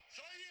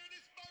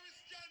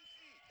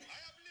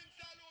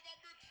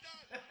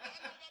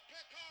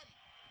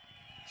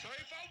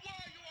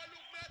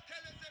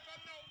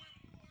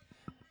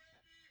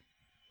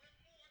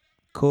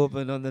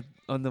Corbyn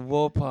on the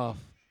warpath.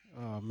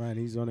 Oh man,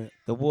 he's on it.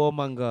 The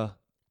warmonger.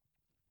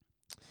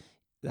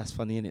 That's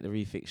funny, isn't it? The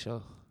Refix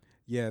show.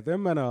 Yeah,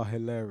 them men are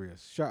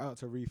hilarious. Shout out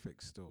to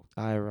Refix still.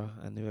 Ira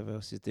and whoever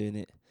else is doing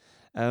it.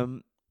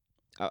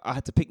 I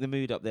had to pick the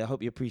mood up there. I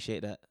hope you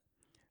appreciate that.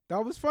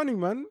 That was funny,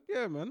 man.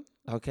 Yeah, man.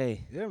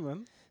 Okay, Yeah,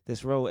 man.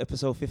 let's roll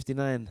episode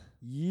 59.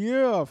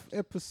 Yeah,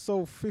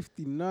 episode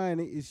 59.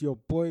 It is your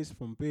boys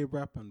from Beer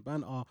Rap and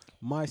Banter.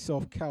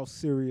 Myself, Cal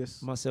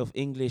Sirius. Myself,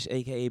 English,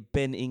 aka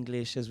Ben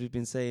English, as we've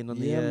been saying on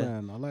Yeah, the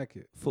man. I like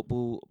it.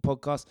 football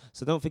podcast.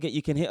 So don't forget,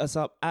 you can hit us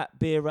up at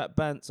Beer Rap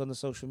Bants on the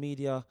social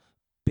media,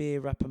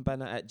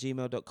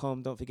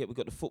 beerrapandbanner@gmail.com. Don't forget, we've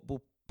got the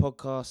football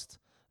podcast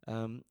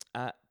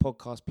at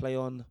Podcast Play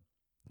On.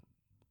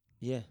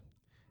 Yeah.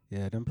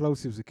 Yeah, them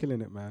plosives are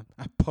killing it, man.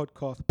 A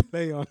podcast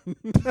play on.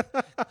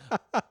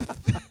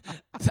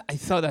 I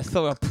thought I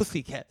saw a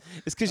pussycat.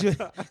 It's because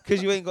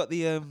you ain't got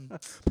the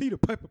Peter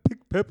Piper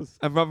picked peppers.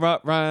 and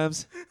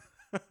rhymes.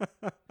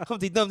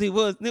 Humpty Dumpty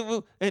was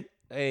nibble and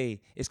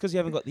hey, it's because you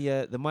haven't got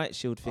the mic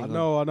shield thing. I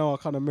know. I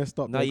kind of messed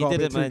up. No, I you got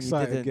didn't, a bit too man. You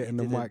excited didn't. getting You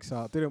the didn't. mics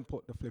out. Didn't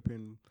put the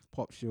flipping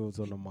pop shields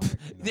on the mic.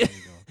 You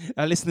know.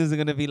 Our listeners are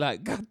gonna be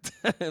like, God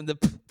damn,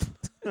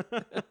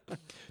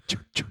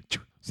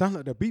 Sound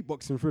like they're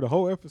beatboxing through the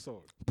whole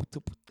episode.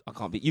 I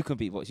can't beat. You can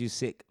beatbox. You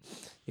sick.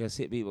 You're a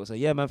sick beatboxer.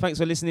 Yeah, man. Thanks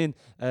for listening,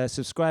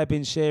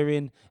 subscribing,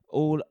 sharing.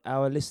 All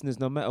our listeners,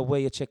 no matter where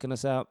you're checking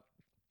us out.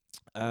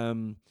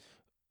 We've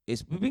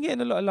been getting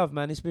a lot of love,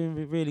 man. It's been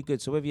really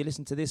good. So whether you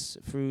listen to this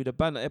through the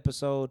banner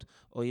episode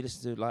or you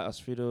listen to like us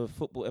through the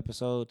football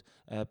episode,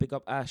 big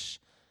up Ash,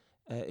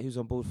 who's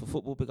on board for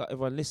football. Big up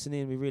everyone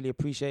listening. We really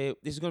appreciate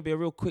it. This is going to be a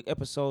real quick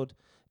episode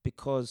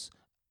because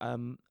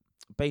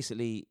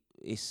basically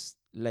it's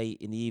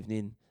late in the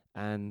evening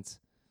and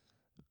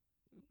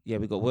yeah,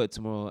 we got work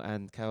tomorrow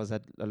and Carol's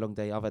had a long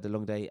day. I've had a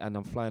long day and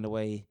I'm flying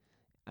away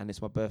and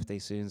it's my birthday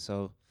soon.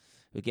 So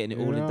we're getting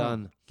it all in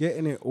done.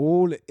 Getting it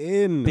all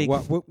in. Big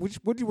What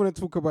do you want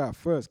to talk about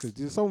first? Because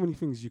there's so many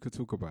things you could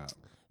talk about.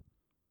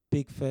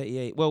 Big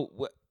 38. Well,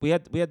 we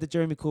had the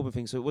Jeremy Corbyn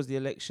thing, so it was the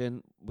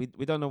election. We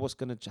don't know what's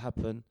going to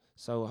happen.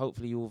 So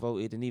hopefully you all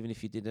voted, and even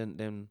if you didn't,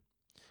 then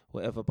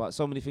whatever. But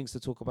so many things to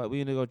talk about.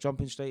 We're going to go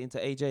jumping straight into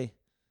AJ.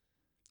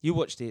 You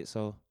watched it,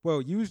 so.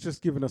 Well, you was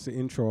just giving us an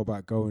intro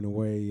about going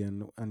away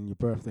and your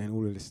birthday and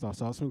all of this stuff.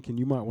 So I was thinking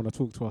you might want to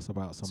talk to us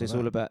about something. So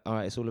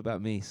it's all about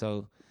me.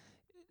 So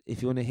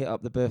if you want to hit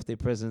up the birthday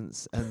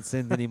presents and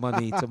send any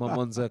money to my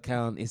Monzo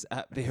account, it's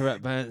at Beer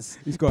at Bants.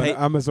 He's got an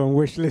Amazon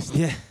wish list.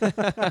 Yeah,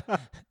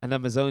 an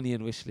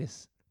Amazonian wish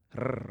list.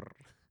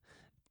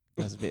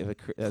 That's a bit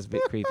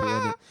creepy,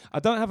 isn't it?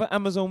 I don't have an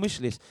Amazon wish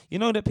list. You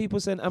know that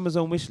people send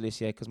Amazon wish list,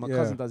 yeah, because my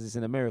cousin does this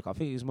in America. I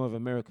think it's more of an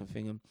American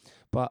thing.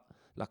 But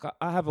like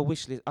I have a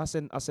wish list. I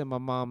send my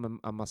mom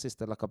and my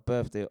sister like a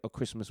birthday or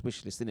Christmas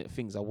wish list, innit?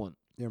 Things I want.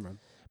 Yeah, man.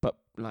 But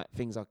like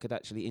things I could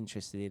actually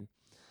interested in.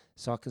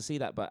 So I can see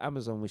that, but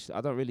Amazon wish list,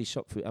 I don't really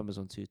shop through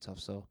Amazon too tough.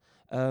 So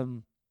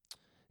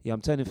yeah,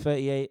 I'm turning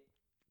 38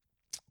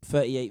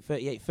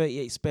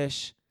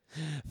 special.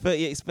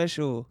 38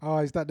 special. Oh,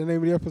 is that the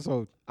name of the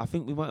episode? I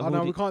think we might have. Oh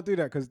no, we can't do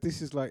that because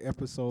this is like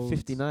episode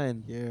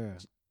 59. Yeah.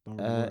 Don't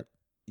really work.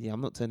 Yeah,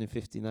 I'm not turning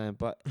 59,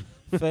 but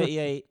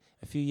 38,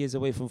 a few years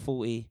away from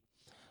 40.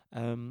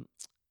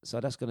 So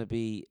that's going to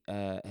be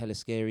hella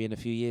scary in a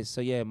few years.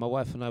 So yeah, my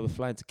wife and I were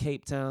flying to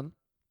Cape Town.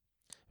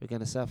 We're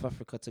going to South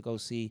Africa to go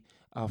see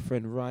our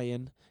friend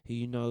Ryan, who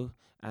you know,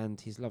 and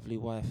his lovely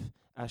wife,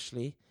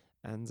 Ashley.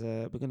 And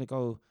we're going to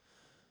go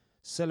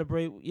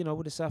celebrate, you know,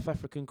 with the South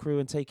African crew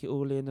and take it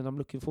all in. And I'm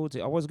looking forward to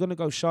it. I was going to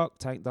go shark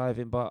tank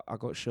diving, but I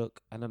got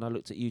shook. And then I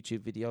looked at YouTube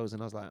videos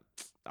and I was like,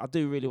 I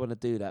do really want to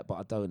do that, but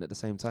I don't at the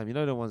same time. You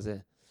know the ones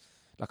there?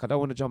 Like, I don't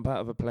want to jump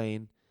out of a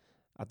plane.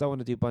 I don't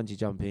want to do bungee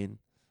jumping.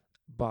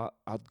 But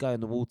I'd go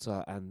in the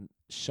water and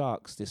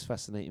sharks just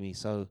fascinate me.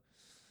 So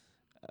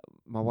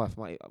my wife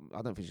might,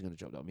 I don't think she's going to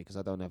drop that on me because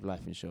I don't have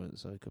life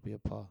insurance. So it could be a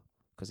par.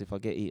 Because if I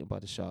get eaten by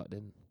the shark,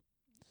 then...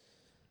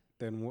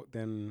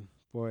 Then,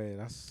 boy,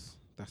 that's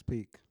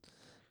peak.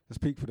 That's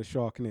peak for the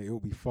shark, innit? It'll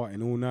be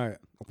farting all night.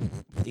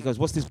 He goes,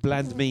 what's this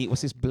bland meat?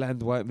 What's this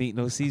bland white meat?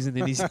 No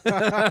seasoning. He's put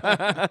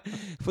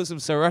some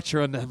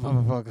sriracha on that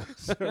motherfucker.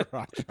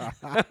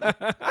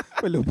 Sriracha.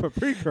 A little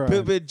paprika. Put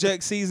a bit of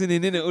jerk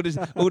seasoning in it.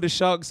 All the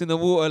sharks in the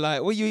water,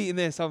 like, what are you eating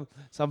there? Some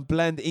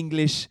bland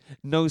English,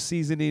 no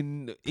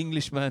seasoning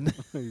Englishman.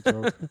 You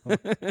joke.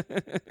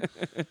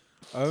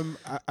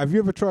 Have you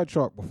ever tried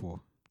shark before?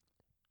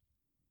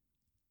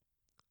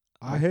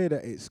 I hear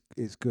that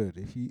it's good.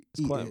 If you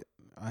eat it,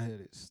 I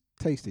heard it's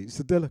tasty. It's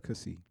a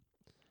delicacy.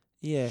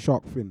 Yeah.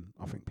 Shark fin,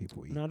 I think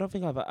people eat. No, I don't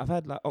think I've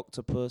had like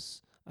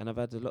octopus and I've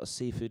had a lot of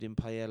seafood in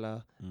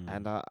paella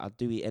and I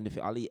do eat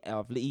anything.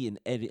 I've eaten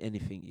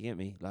anything, you get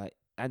me? Like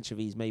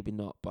anchovies, maybe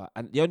not, but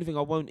and the only thing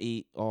I won't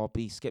eat or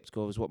be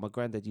skeptical of is what my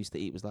granddad used to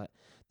eat was like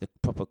the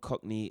proper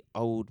Cockney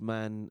old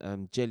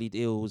man jellied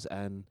eels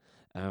and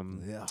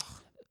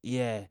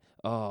yeah,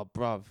 oh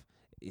bruv,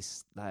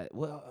 it's like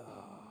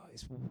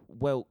it's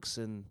whelks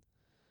and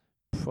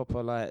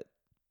proper like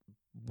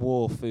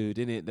war food,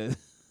 innit?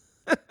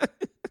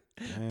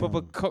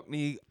 Proper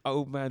Cockney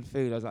old man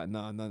food. I was like,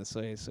 no,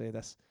 sorry,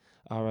 that's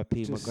R.I.P.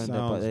 my Just granddad,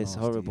 but sounds it's nasty,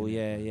 horrible. innit,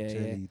 Yeah, man? yeah.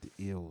 Jellied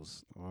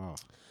eels. Wow.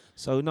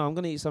 So no, I'm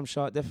gonna eat some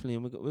shark definitely,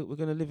 and we're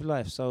gonna live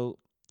life. So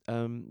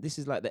this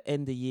is like the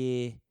end of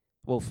year.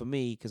 Well, for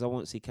me, because I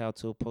won't see Cal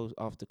till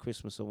after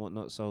Christmas or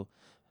whatnot. So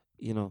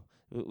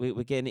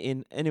we're getting it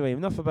in. Anyway,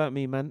 enough about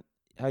me, man.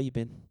 How you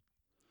been?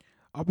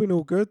 I've been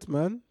all good,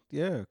 man.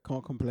 Yeah,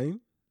 can't complain.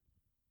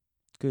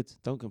 Good.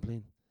 Don't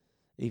complain.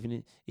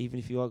 Even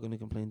if you are gonna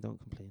complain, don't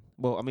complain.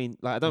 Well, I mean,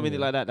 like I don't mean it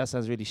Yeah. like that. That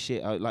sounds really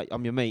shit. Like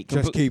I'm your mate.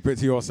 Just keep it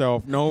to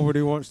yourself.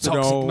 Nobody wants to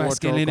know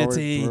what you're going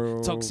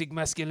through. Toxic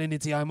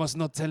masculinity. I must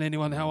not tell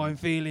anyone how I'm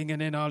feeling,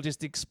 and then I'll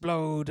just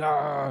explode.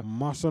 Ah.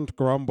 Mustn't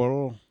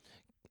grumble.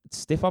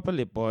 Stiff upper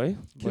lip, boy.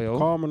 Keep Well,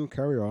 calm and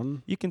carry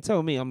on. you can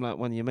tell me I'm like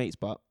one of your mates,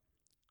 but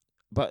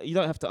you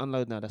don't have to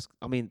unload now.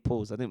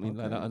 Pause. I didn't mean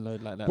like Okay. that.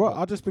 Unload like that. Bro,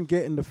 I've just been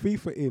getting the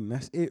FIFA in.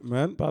 That's it,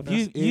 man. But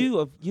That's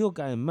it. you're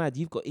going mad.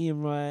 You've got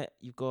Ian Wright.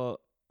 You've got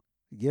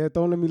Yeah,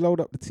 don't let me load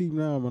up the team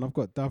now, man. I've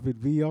got David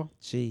Villa.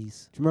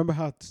 jeez. Do you remember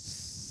how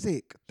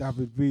sick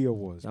David Villa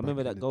was? I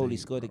remember back that in goal the he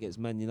day, scored bro? against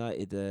Man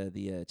United,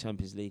 the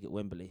Champions League at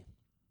Wembley.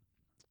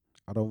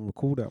 I don't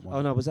recall that one.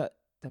 Oh no, was that?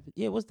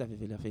 Yeah, it was David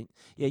Villa, I think.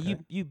 Yeah, Okay.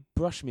 you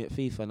brushed me at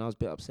FIFA, and I was a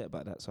bit upset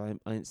about that, so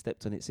I ain't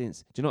stepped on it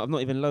since. Do you know what? I've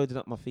not even loaded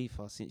up my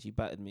FIFA since you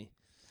battered me.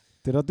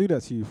 Did I do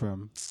that to you,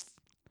 fam?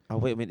 Oh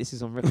wait a minute, this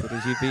is on record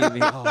as you beat me.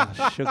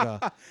 Oh sugar.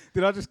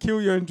 Did I just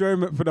kill your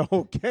enjoyment for the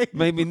whole game?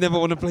 Made me never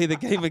want to play the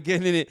game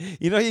again, innit?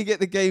 You know, you get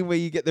the game where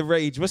you get the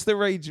rage. What's the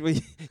rage where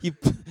you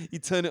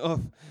turn it off?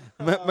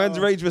 Man's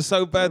rage was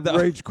so bad that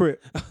Rage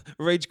quit. I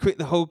rage quit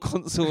the whole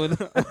console and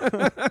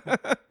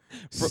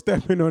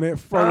Stepping on it,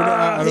 throwing it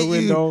out of the hate you.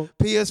 window.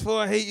 PS4,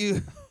 I hate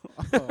you.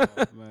 Oh,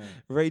 man.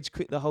 Rage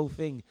quit the whole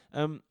thing.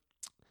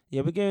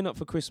 Yeah, we're gearing up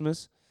for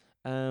Christmas.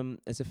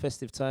 It's a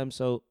festive time,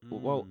 so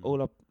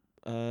all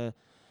our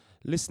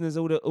listeners,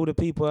 all the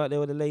people out there,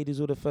 all the ladies,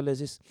 all the fellas,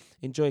 just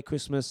enjoy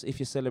Christmas if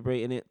you're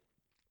celebrating it.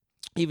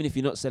 Even if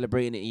you're not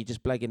celebrating it, you're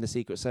just blagging the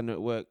Secret Santa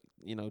at work.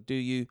 You know, do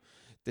you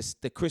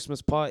the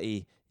Christmas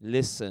party?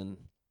 Listen,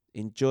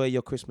 enjoy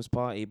your Christmas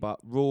party,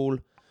 but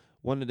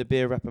one of the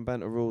beer rap and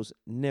banter rules: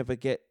 never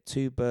get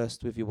too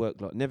burst with your work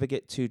lot. Never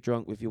get too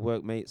drunk with your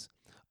workmates.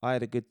 I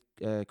had a good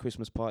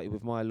Christmas party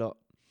with my lot,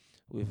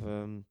 with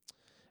and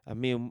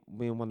me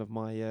and one of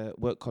my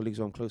work colleagues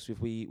who I'm close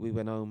with. We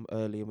went home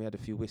early and we had a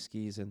few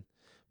whiskeys and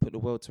put the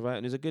world to right,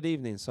 and it was a good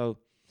evening. So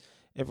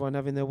everyone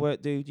having their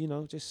work, dude. You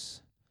know,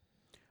 just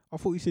I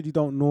thought you said you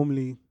don't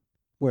normally,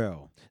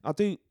 I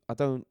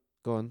don't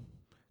go on.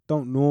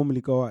 don't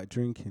normally go out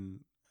drinking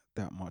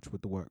that much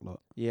with the work lot.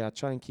 Yeah, I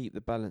try and keep the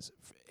balance.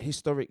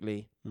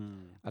 Historically, I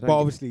don't But get-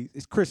 obviously,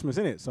 it's Christmas,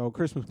 innit? So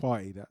Christmas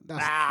party.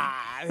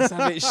 That's let's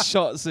have it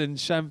shots and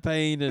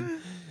champagne and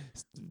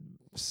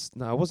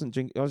no, I wasn't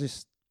drinking. I was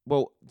just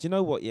do you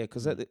know what? Yeah,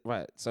 because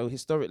right. So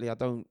historically, I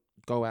don't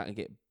go out and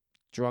get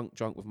drunk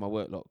with my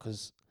work lot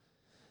because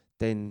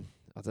then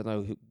I don't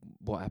know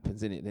what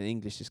happens in it. Then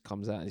English just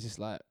comes out. And it's just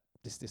like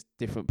this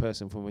different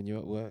person from when you're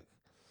at work.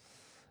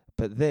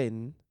 But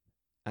then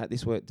at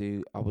this work,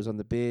 I was on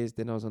the beers,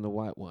 then I was on the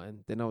white wine,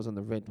 then I was on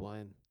the red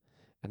wine,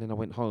 and then I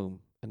went home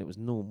and it was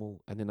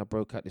normal. And then I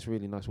broke out this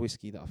really nice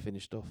whiskey that I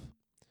finished off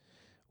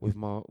with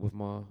my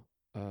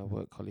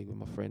work colleague, with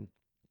my friend,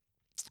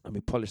 and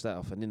we polished that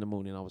off. And in the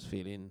morning, I wasn't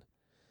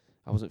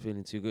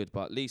feeling too good,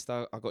 but at least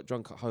I got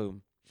drunk at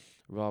home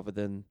rather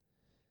than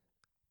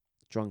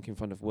drunk in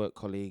front of work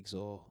colleagues,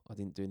 or I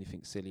didn't do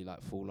anything silly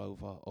like fall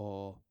over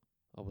or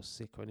I was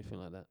sick or anything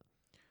like that.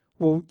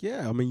 well,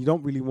 yeah. I mean, you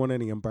don't really want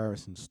any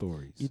embarrassing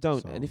stories. You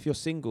don't. so- And if you're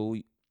single,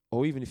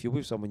 or even if you're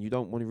with someone, you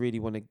don't really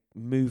want to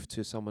move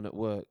to someone at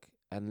work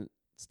and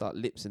start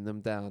lipsing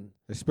them down.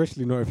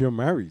 especially not if you're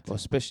married. Or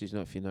especially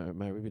not if you're not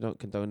married. We don't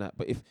condone that.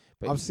 But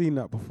I've seen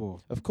that before.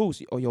 of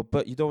course, you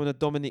don't want a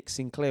Dominic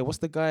Sinclair. What's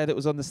the guy that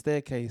was on the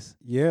staircase?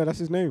 Yeah, that's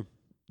his name.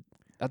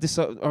 I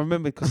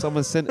remember because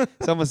someone sent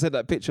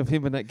that picture of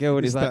him and that girl,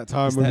 and It's he's like, that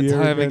time it's of that year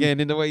time again. again.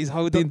 In the way he's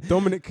holding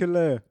Dominic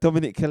Hilaire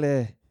Dominic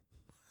Calais,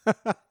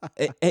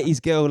 Eddie's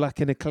girl like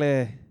in a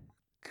Claire.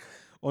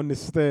 on the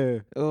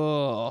stair.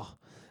 Oh,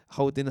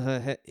 holding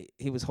her hair.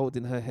 He was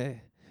holding her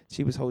hair.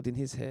 She was holding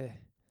his hair.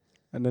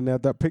 And then they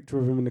had that picture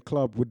of him in the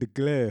club with the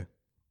glare.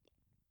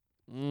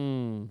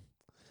 Mm.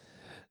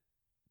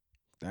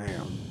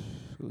 Damn.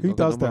 I've Who got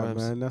does no more that,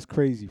 rhymes. man? That's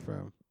crazy,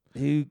 fam.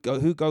 Who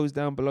goes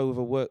down below with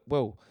a work?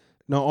 Well,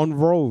 No, on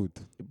road.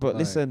 but Right.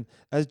 listen,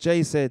 as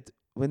Jay said,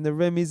 when the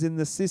Remy's in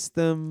the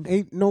system,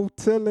 Ain't no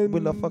telling.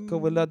 will I fuck or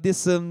will I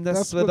diss him? That's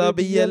That's what what I'll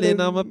they be be yelling.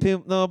 I'm a yelling.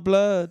 pimp, no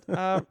blood.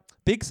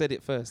 Big said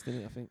it first,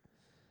 didn't it? I think.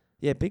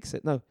 Yeah, Big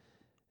said no.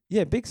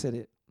 Yeah, Big said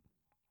it.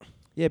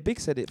 Yeah, Big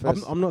said it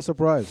first. I'm not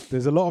surprised.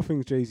 There's a lot of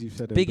things Jay-Z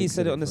said. and Biggie Big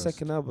said it on the first.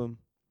 second album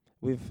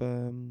with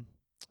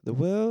the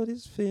world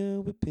is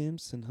filled with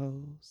pimps and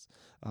hoes.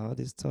 All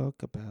this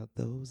talk about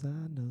those I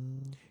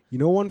know. You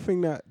know one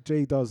thing that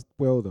Jay does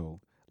well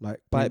though, like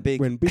Bite when, Big.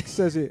 when Big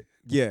says it,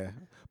 yeah.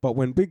 But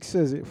when Big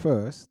says it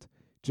first,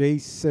 Jay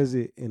says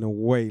it in a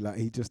way like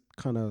he just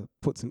kind of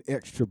puts an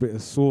extra bit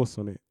of sauce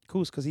on it. Of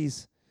course, because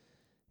he's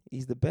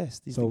the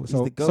best. He's So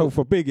the GOAT. so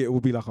for Big it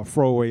will be like a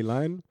throwaway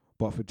line,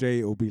 but for Jay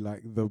it will be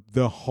like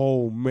the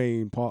whole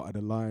main part of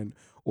the line,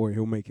 or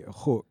he'll make it a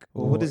hook.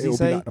 Well, or what does he it'll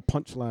say? be like the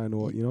punchline,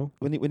 or you know.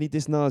 When he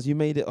dissed Nas, you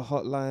made it a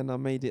hot line, I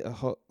made it a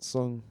hot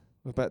song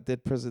about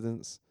dead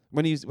presidents.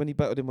 When he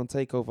battled him on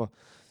Takeover,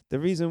 the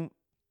reason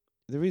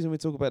we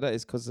talk about that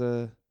is because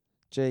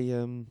Jay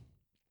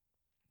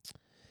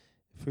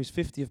for his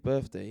 50th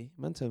birthday,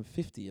 man turned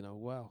 50, you know,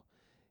 wow.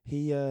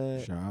 He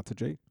Shout out to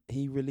Jay.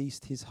 he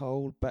released his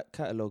whole back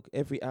catalogue,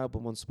 every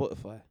album on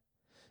Spotify.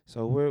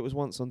 So where it was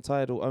once on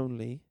Tidal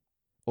only,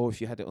 or if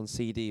you had it on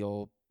CD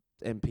or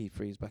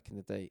MP3s back in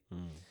the day,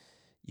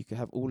 you could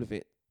have all of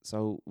it.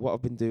 So what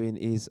I've been doing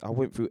is I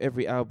went through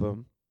every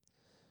album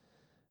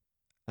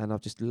and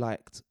I've just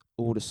liked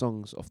all the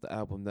songs off the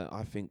album that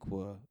I think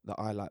that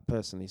I like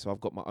personally. So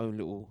I've got my own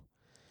little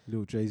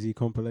Jay-Z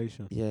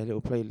compilation.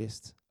 little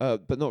playlist.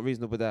 But not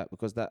Reasonable Doubt,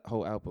 because that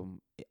whole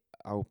album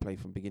I'll play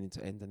from beginning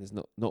to end, and there's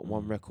not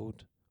one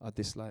record I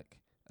dislike.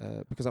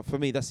 Because for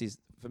me that's his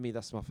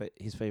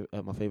favorite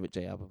my favorite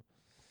Jay album.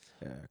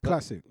 Yeah,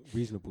 classic.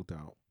 Reasonable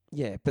Doubt.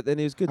 Yeah, but then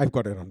it was good. I've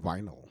got it on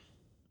vinyl.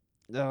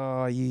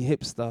 Oh, you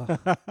hipster! Do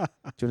you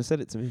want to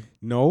sell it to me?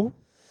 No,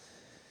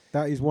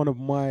 that is one of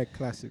my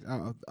classics.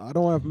 I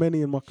don't have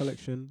many in my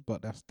collection,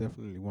 but that's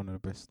definitely one of the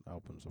best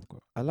albums I've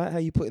got. I like how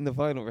you put in the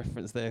vinyl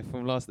reference there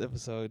from last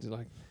episode.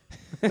 Like,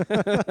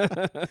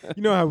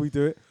 you know how we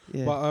do it.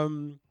 yeah. But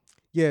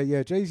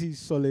yeah, Jay-Z's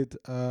solid.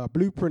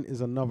 Blueprint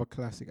is another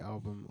classic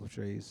album of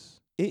Jay's.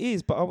 It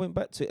is, but I went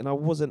back to it and I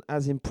wasn't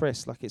as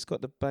impressed. Like, it's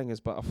got the bangers,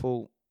 but I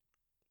thought,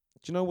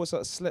 do you know what's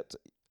that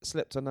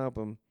slept on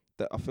album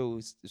that I feel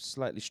is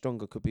slightly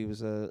stronger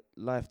was a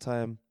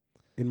Lifetime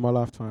In My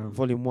Lifetime.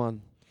 Volume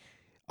 1.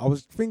 I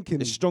was thinking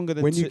It's stronger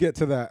than when you get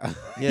to that,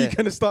 Yeah. you're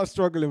gonna start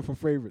struggling for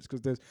favorites,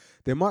 because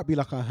there might be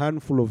like a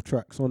handful of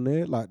tracks on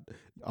there. Like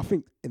I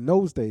think in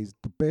those days,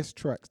 the best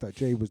tracks that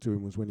Jay was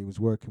doing was when he was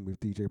working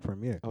with DJ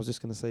Premier. I was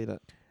just going to say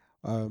that.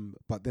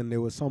 But then there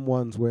were some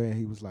ones where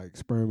he was like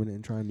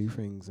experimenting, trying new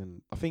things,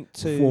 and I think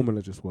the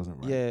formula just wasn't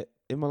right. Yeah,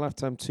 In My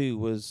Lifetime 2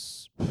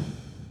 was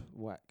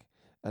whack.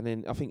 And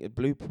then I think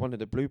one of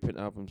the Blueprint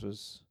albums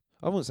was,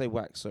 I wouldn't say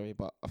whack, sorry,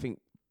 but I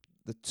think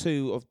the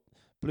two of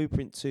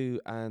Blueprint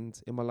 2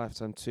 and In My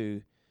Lifetime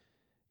 2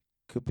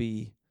 could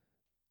be,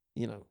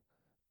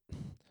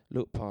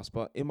 looked past.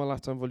 But In My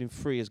Lifetime Volume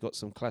 3 has got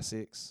some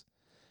classics.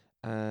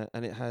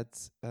 And it had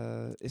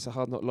It's a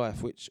Hard Knock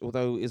Life, which,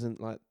 although isn't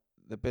like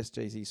the best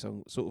Jay-Z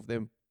song, sort of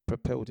then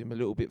propelled him a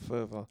little bit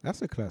further.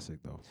 That's a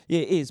classic though.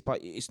 Yeah, it is,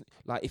 but it's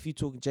like if you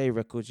talk J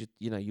records,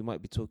 you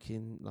might be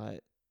talking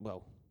like,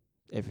 well,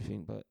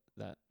 everything but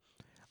that.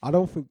 I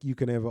don't think you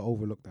can ever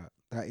overlook that.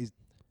 That is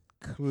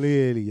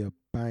clearly a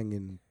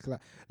banging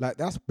like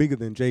that's bigger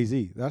than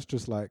Jay-Z. That's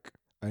just like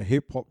a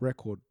hip hop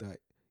record that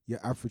your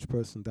average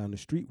person down the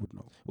street would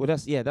know. Well,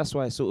 that's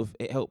why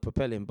it helped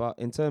propel him. But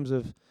in terms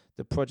of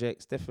the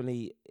projects,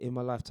 definitely In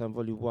My Lifetime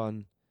Volume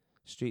 1,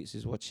 Streets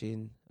is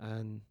Watching,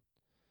 and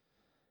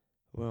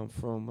where I'm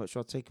from, which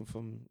I've taken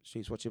from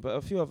Streets Watching, but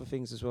a few other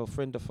things as well.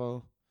 Friend or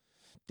Foe,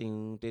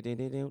 ding, ding, ding,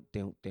 ding, ding,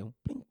 ding, ding,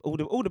 bling.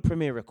 All the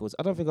Premier records.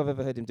 I don't think I've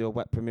ever heard him do a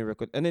whack Premier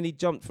record. And then he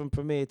jumped from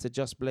Premier to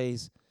Just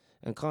Blaze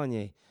and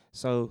Kanye.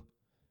 So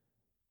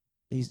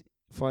he's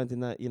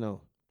finding that,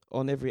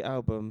 on every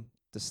album,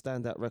 the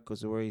standout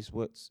records are where he's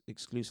worked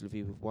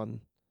exclusively with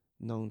one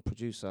known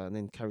producer and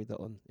then carried that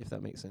on, if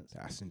that makes sense.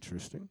 That's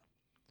interesting.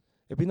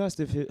 It'd be nice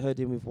to have heard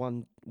him with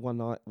one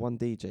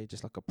DJ,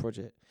 just like a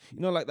project.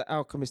 Like the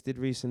Alchemist did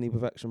recently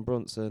with Action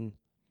Bronson,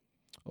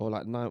 or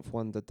like Ninth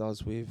Wonder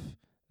does with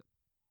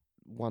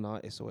one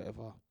artist or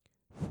whatever.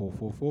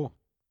 444.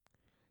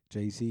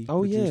 Jay-Z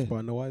Oh, produced yeah.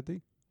 by No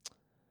ID.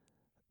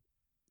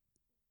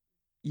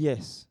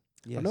 Yes.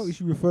 I notice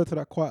you refer to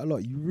that quite a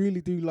lot. You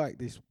really do like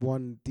this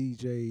one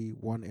DJ,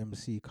 one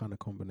MC kind of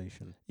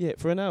combination. Yeah,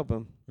 for an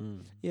album.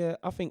 Yeah,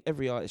 I think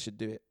every artist should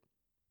do it.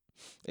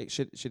 It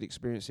should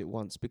experience it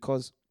once,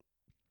 because,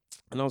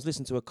 and I was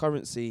listening to a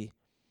Currency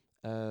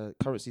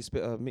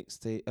Spitter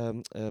mixtape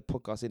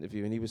podcast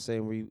interview, and he was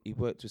saying where he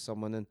worked with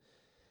someone, and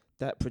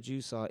that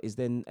producer is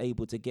then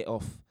able to get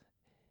off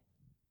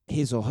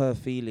his or her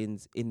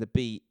feelings in the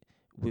beat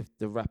with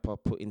the rapper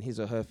putting his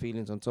or her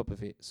feelings on top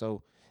of it.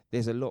 So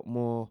there's a lot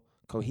more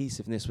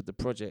cohesiveness with the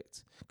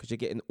project, because you're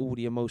getting all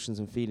the emotions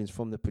and feelings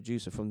from the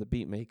producer, from the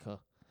beat maker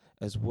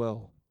as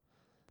well.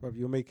 Bruv,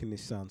 you're making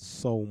this sound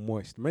so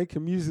moist.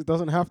 Making music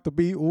doesn't have to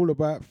be all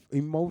about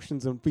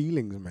emotions and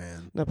feelings,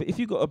 man. No, but if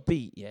you got a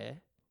beat, yeah,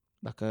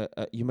 like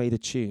you made a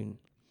tune.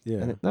 Yeah.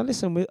 And now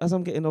listen, as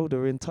I'm getting older,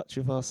 we're in touch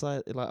with our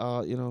side, like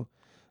our,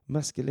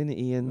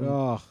 masculinity and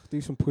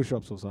do some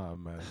push-ups or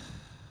something, man.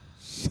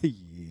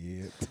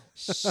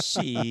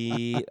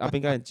 shit. I've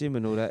been going gym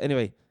and all that.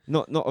 Anyway,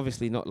 not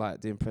obviously not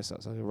like doing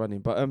press-ups or running,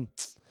 but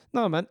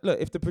no, man. Look,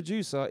 if the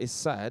producer is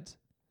sad,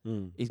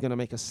 he's gonna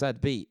make a sad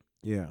beat.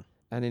 Yeah.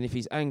 And then if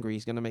he's angry,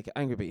 he's going to make an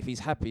angry beat. If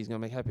he's happy, he's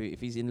going to make happy. If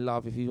he's in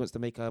love, if he wants to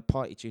make a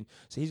party tune.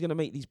 So he's going to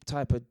make these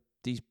type of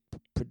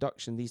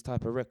production, these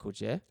type of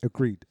records, yeah.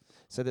 Agreed.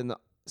 So then,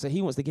 so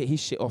he wants to get his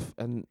shit off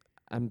and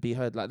be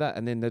heard like that,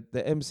 and then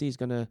the MC is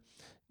gonna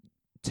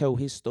tell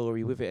his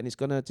story with it, and it's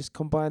gonna just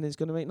combine, and it's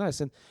gonna make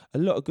nice. And a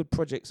lot of good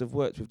projects have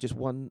worked with just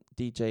one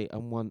DJ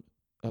and one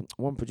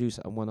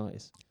producer and one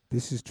artist.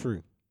 This is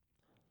true.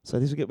 So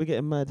we're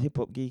getting mad hip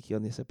hop geeky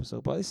on this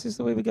episode, but it's just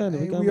the way we're going.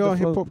 Hey, we are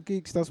hip hop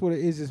geeks. That's what it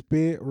is. It's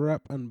beer,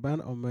 rap, and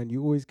banter, man.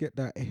 You always get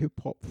that hip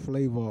hop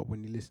flavor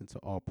when you listen to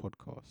our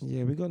podcast.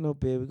 Yeah, we got no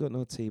beer, we got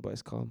no tea, but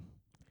it's calm.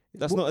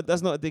 That's not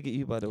a dig at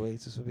you, by the way.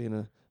 It's just for being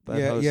a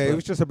bad host. Yeah. It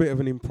was just a bit of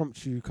an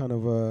impromptu kind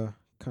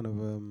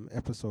of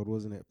episode,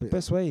 wasn't it?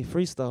 Best way,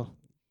 freestyle.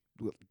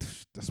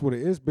 That's what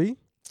it is, B.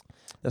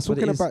 That's what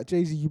it Talking is. about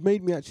Jay-Z, you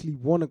made me actually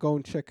want to go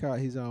and check out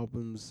his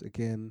albums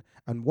again.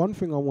 And one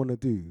thing I want to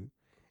do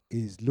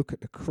is look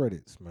at the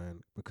credits,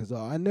 man, because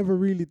I never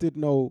really did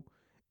know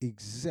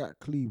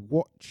exactly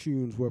what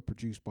tunes were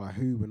produced by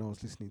who when I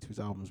was listening to his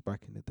albums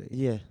back in the day.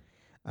 Yeah.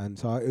 And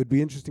so it would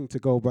be interesting to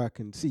go back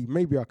and see.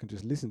 Maybe I can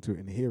just listen to it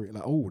and hear it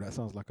like, oh, that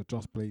sounds like a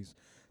Just Blaze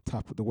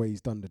type of the way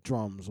he's done the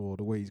drums, or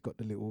the way he's got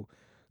the little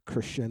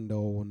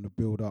crescendo and the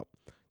build up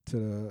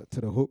to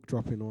the hook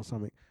dropping or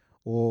something.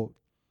 Or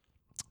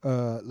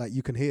like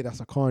you can hear that's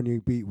a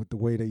Kanye beat with the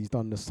way that he's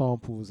done the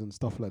samples and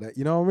stuff like that.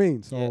 You know what I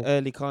mean? So yeah,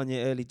 early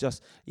Kanye, early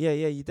Just. Yeah,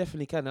 you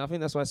definitely can. I think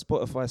that's why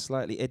Spotify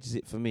slightly edges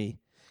it for me,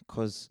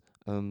 because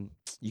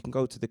you can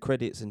go to the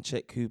credits and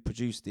check who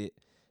produced it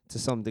to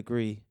some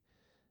degree,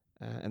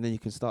 and then you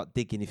can start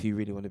digging if you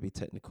really want to be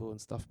technical and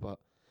stuff. But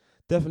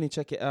definitely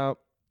check it out,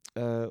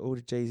 all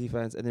the Jay-Z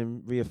fans, and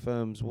then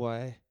reaffirms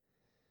why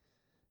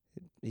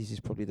he's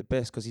just probably the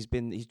best, because he's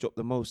been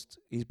the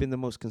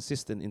most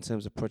consistent in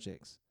terms of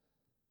projects.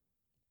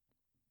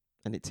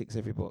 And it ticks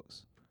every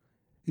box.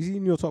 Is he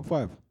in your top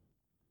 5?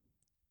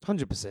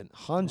 100%.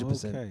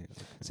 Okay.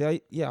 See, I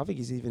think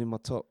he's even in my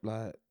top,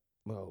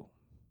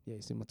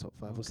 he's in my top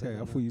 5. Okay,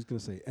 I thought you was going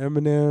to say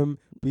Eminem,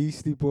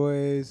 Beastie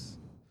Boys,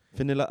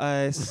 Vanilla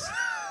Ice,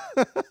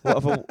 what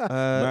other,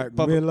 Mac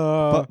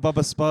Miller,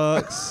 Bubba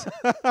Sparks,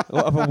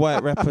 what other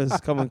white rappers?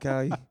 Come on,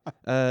 Kai.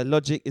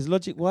 Logic, is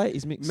Logic white?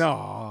 He's mixed.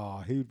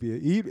 Nah,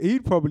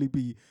 he'd probably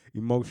be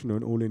emotional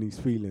and all in his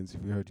feelings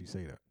if he heard you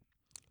say that.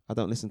 I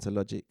don't listen to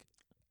Logic.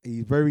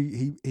 He's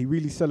he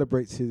really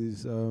celebrates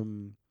his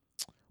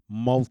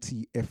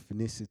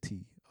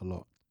multi-ethnicity a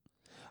lot.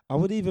 I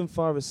would even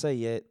far as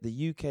say,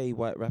 the UK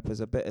white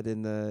rappers are better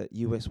than the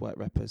US white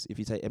rappers if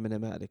you take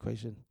Eminem out of the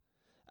equation,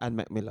 and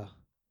Mac Miller.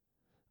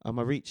 Am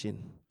I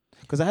reaching?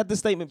 Because I had the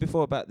statement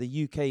before about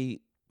the UK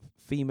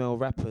female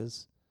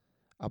rappers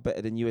are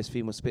better than US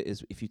female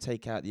spitters if you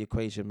take out the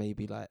equation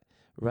maybe like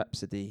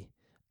Rhapsody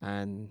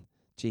and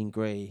Jean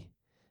Grey,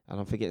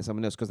 and I'm forgetting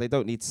someone else, because they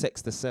don't need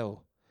sex to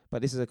sell.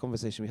 But this is a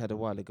conversation we had a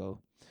while ago,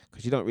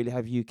 because you don't really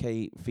have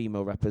UK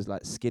female rappers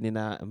like skinning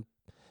out and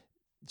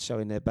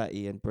showing their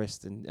batty and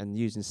breast and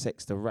using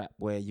sex to rap,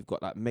 where you've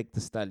got like Meg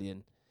Thee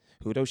Stallion,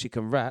 who although she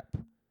can rap,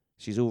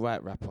 she's all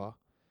right rapper.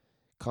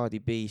 Cardi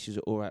B, she's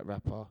an all right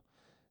rapper.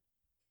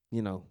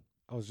 You know.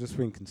 I was just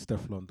thinking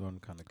Steph London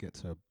kind of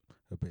gets her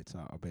bits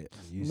out a bit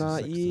and uses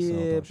sex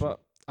to sell, but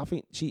I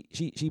think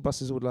she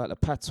busts all like the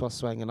patois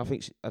swang, and I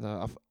think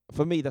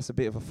for me that's a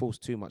bit of a force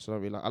too much. I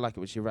don't really like. I like it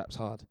when she raps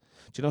hard.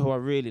 Do you know who I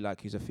really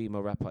like? Who's a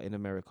female rapper in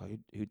America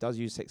who does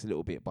use sex a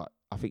little bit, but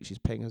I think she's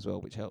peng as well,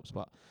 which helps.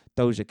 But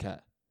Doja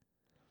Cat,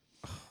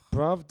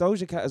 bruv,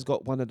 Doja Cat has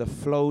got one of the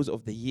flows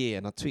of the year,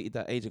 and I tweeted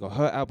that age ago.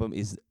 Her album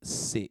is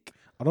sick.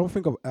 I don't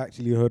think I've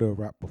actually heard her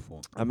rap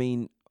before. I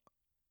mean,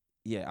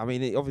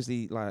 it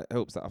obviously like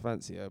helps that I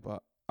fancy her,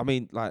 but I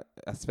mean like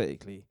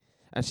aesthetically,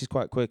 and she's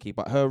quite quirky.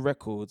 But her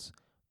records,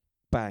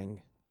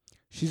 bang.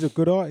 She's a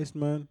good artist,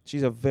 man.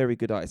 She's a very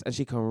good artist, and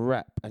she can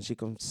rap and she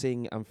can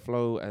sing and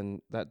flow.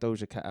 And that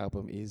Doja Cat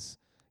album is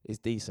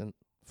decent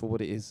for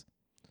what it is.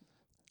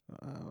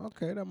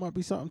 Okay, that might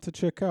be something to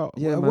check out.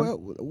 Yeah,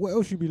 what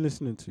else you been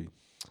listening to?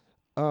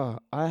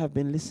 I have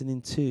been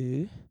listening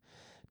to.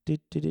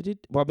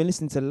 Well, I've been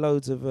listening to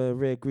loads of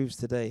Rare Grooves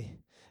today,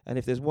 and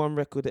if there's one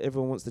record that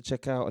everyone wants to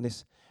check out on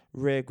this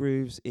Rare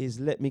Grooves is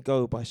 "Let Me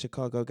Go" by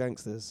Chicago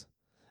Gangsters,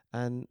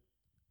 and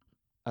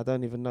I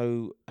don't even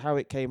know how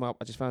it came up.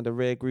 I just found a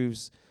Rare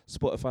Grooves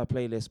Spotify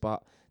playlist,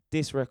 but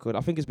this record,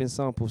 I think it's been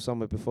sampled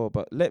somewhere before,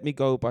 but "Let Me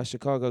Go" by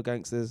Chicago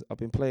Gangsters, I've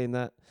been playing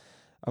that.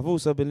 I've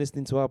also been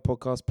listening to our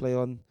podcast, Play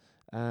On.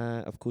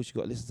 Of course, you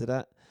got to listen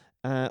to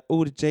that.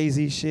 All the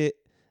Jay-Z shit,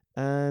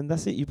 and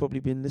that's it. You've probably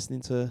been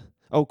listening to...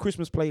 Oh,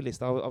 Christmas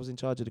playlist. I was in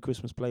charge of the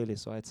Christmas playlist,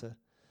 so I had to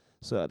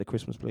sort out the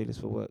Christmas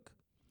playlist for work.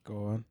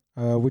 Go on.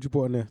 What'd you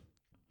put on there?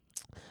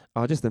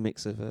 Just a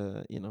mix of,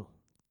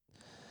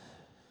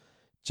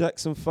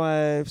 Jackson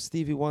 5,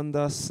 Stevie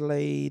Wonder,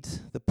 Slade,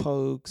 The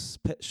Pogues,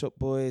 Pet Shop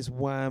Boys,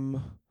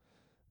 Wham,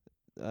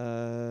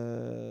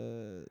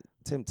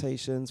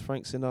 Temptations,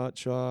 Frank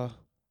Sinatra,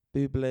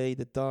 Bublé,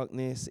 The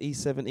Darkness,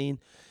 E17,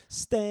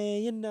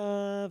 Stay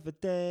Another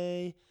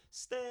Day,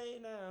 Stay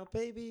Now,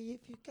 baby,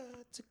 if you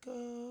got to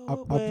go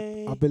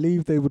away. I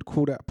believe they would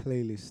call that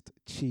playlist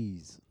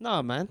cheese.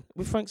 Nah, man,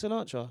 with Frank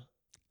Sinatra.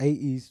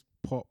 80s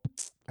pop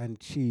and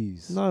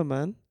cheese. No,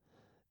 man.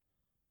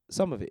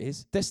 some of it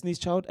is. Destiny's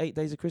Child, 8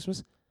 Days of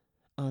Christmas.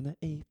 On the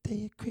 8th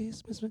day of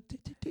Christmas.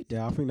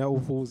 Yeah, I think that all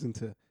falls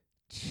into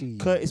cheese.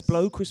 Curtis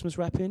Blow, Christmas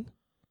rapping.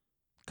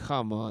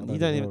 Come on, you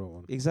don't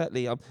even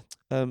exactly.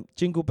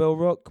 Jingle Bell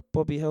Rock,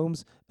 Bobby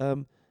Helms.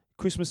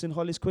 Christmas in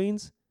Hollis,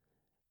 Queens.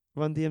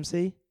 Run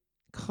DMC.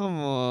 Come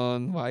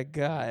on, my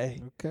guy.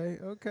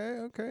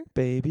 Okay.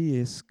 Baby,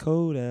 it's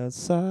cold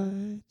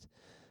outside.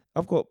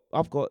 I've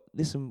got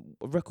listen,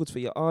 records for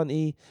your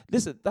auntie.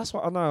 Listen, that's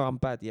what I know I'm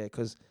bad, yeah,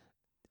 because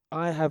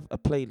I have a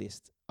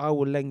playlist. I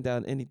will lay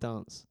down any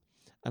dance,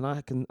 and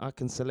I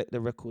can select the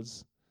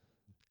records.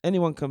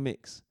 Anyone can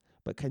mix,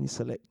 but can you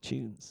select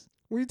tunes?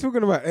 What are you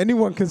talking about?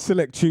 Anyone can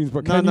select tunes,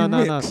 but can you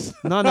mix?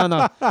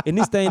 No. In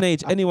this day and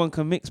age, anyone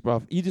can mix,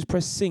 bruv. You just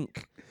press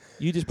sync.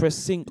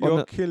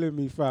 You're killing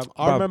me, fam. Bruv,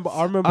 I remember.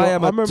 I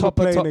am a top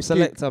playing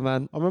selector,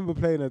 man. I remember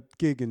playing a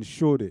gig in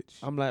Shoreditch.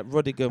 I'm like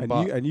Rodigan,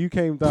 but and you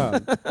came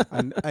down,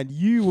 and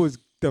you was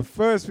the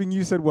first thing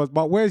you said was,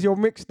 "But where's your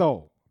mix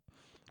though?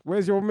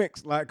 Where's your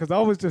mix?" Like, because I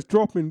was just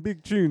dropping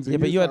big tunes. And yeah,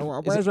 but you had.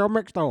 like, where's your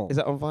mix though? Is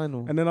that on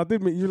vinyl? And then I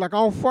did. You like,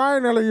 oh,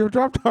 finally, you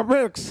dropped a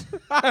mix.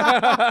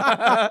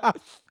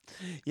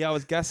 Yeah, I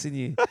was gassing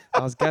you.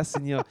 Was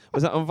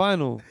that on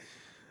vinyl?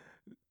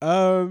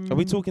 Are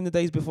we talking the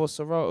days before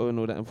Serato and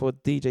all that, and before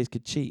DJs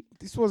could cheat?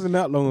 This wasn't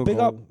that long Big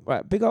ago.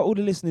 Big up all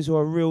the listeners who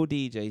are real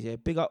DJs. Yeah,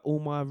 big up all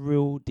my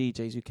real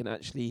DJs who can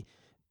actually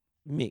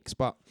mix.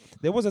 But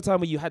there was a time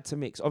where you had to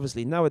mix.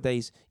 Obviously,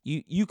 nowadays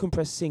you can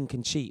press sync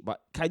and cheat,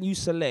 but can you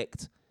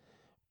select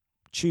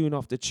tune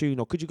after tune,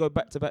 or could you go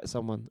back to back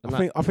someone? And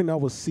I think that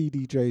was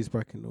CDJs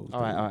back in those days.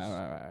 All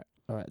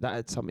right. That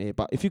had something here.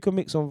 But if you can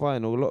mix on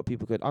vinyl, a lot of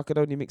people could. I could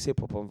only mix hip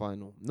hop on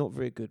vinyl. Not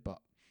very good, but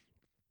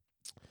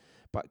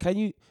can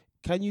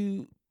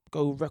you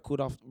go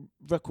record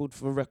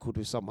for record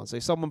with someone? So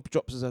if someone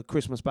drops as a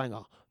Christmas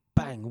banger,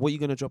 bang, what are you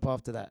gonna drop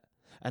after that?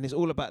 And it's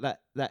all about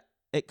that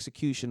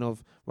execution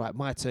of, right,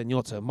 my turn,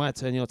 your turn, my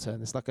turn, your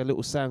turn. It's like a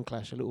little sound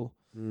clash, a little.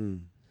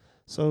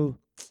 So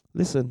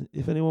listen,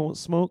 if anyone wants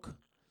smoke,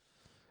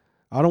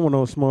 I don't want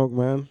no smoke,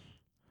 man.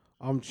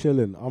 I'm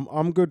chilling.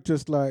 I'm good,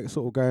 just like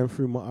sort of going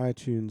through my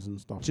iTunes and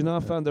stuff. Do you know,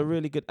 like I found a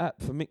really good app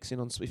for mixing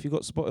on. If you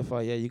got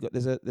Spotify, yeah,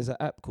 there's an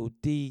app called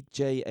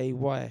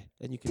DJAY,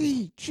 and you can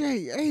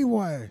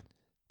DJAY.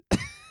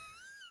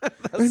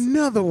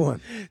 Another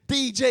one.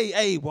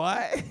 DJAY,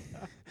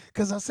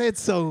 because I said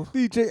so.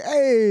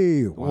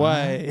 DJAY.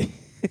 Why?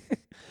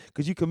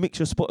 Because you can mix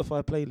your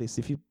Spotify playlist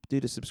if you do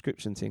the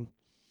subscription thing.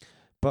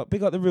 But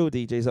big up the real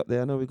DJs up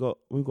there. I know we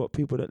got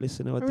people that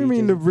listen who are DJs. What do you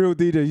mean the real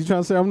DJ? You trying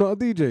to say I'm not a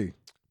DJ?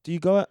 Do you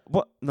go out?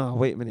 What? No,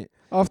 wait a minute.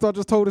 After I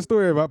just told a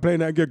story about playing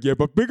that gig, yeah,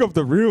 but big up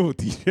the real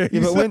DJs. Yeah,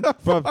 but when,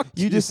 bruv,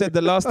 you just said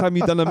the last time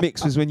you done a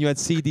mix was when you had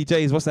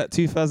CDJs. What's that,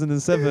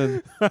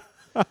 2007?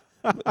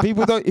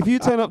 People don't. If you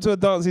turn up to a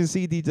dance in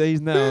CDJs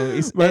now,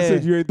 it's man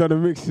said you ain't done a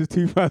mix since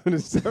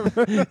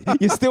 2007.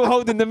 You're still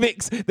holding the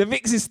mix. The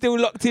mix is still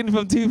locked in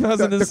from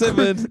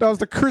 2007. That was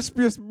the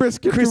crispiest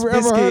biscuit you've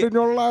ever heard in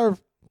your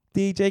life.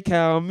 DJ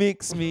Cal,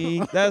 mix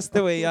me. That's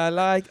the way I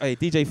like. Hey,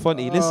 DJ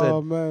Fonty, listen.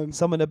 Oh, man.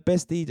 Some of the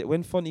best DJ.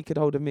 When Fonty could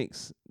hold a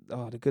mix.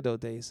 Oh, the good old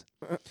days.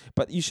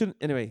 But you shouldn't.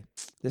 Anyway,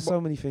 there's so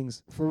many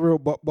things. For real.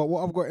 But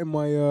what I've got in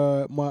my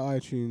my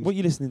iTunes. What are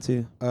you listening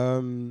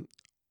to?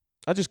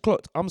 I just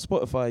clocked. I'm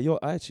Spotify. You're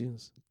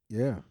iTunes.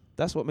 Yeah.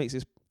 That's what makes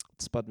this.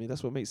 Spud me.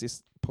 That's what makes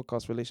this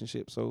podcast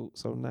relationship so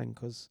nang.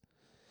 Cause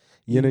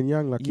yin and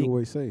yang, like you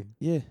always say.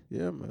 Yeah.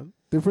 Yeah, man.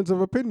 Difference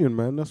of opinion,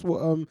 man. That's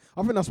what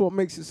I think that's what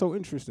makes it so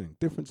interesting.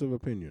 Difference of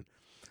opinion.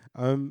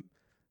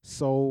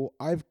 So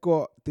I've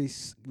got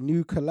this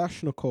new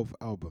Kalashnikov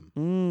album.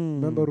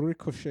 Remember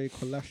Ricochet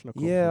Kalashnikov?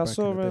 Yeah, I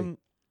saw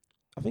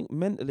I think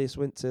Mentalist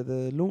went to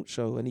the launch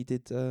show and he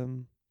did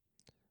on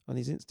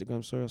his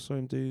Instagram. Sorry, I saw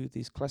him do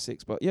these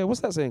classics. But yeah,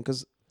 what's that saying?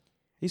 Because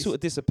he sort of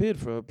disappeared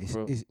for a it's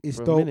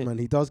for a dope, minute. man.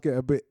 He does get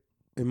a bit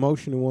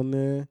emotional on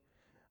there.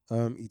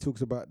 He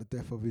talks about the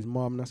death of his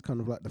mum. That's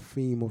kind of like the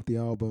theme of the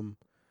album.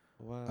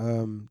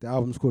 Wow. The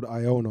album's called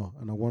Iona,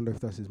 and I wonder if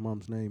that's his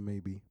mum's name,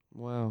 maybe.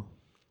 Wow.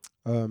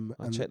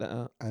 I'll check that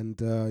out. And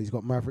he's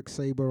got Maverick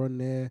Sabre on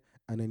there,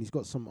 and then he's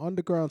got some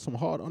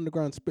hard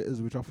underground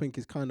spitters, which I think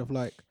is kind of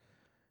like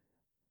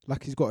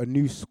he's got a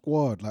new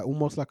squad, like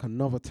almost like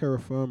another Terra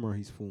Firma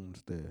he's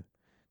formed there,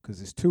 because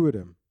there's two of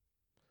them.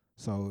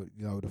 So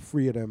the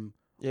three of them.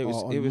 Yeah, it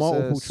was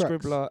multiple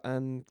tracks. Scribbler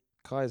and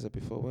Kaiser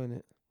before, weren't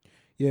it?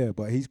 Yeah,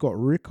 but he's got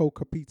Rico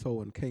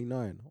Capito and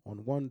K9 on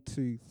 1,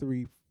 2,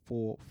 3,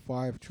 4,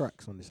 5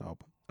 tracks on this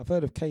album. I've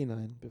heard of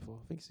K9 before.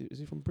 I think is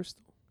he from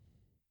Bristol?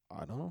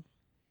 I don't know.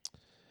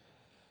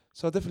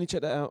 So I'll definitely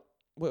check that out.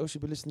 What else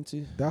you be listening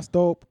to? That's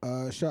dope.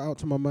 Shout out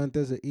to my man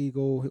Desert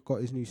Eagle. He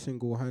got his new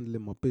single,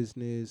 Handling My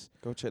Business.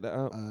 Go check that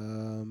out.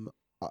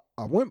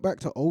 I went back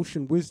to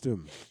Ocean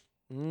Wisdom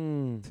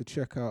to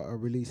check out a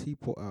release he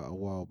put out a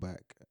while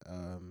back.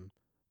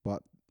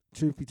 But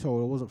truth be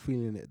told, I wasn't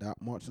feeling it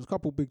that much. There's a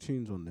couple big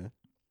tunes on there.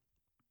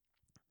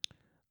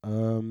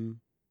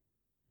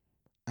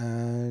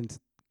 And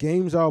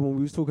Games album,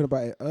 we was talking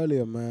about it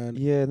earlier, man.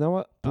 Yeah,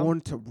 no,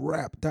 Born to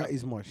Rap, that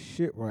is my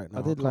shit right now.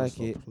 I did can't like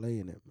stop it.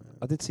 playing it, man.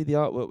 I did see the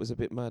artwork was a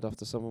bit mad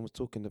after someone was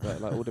talking about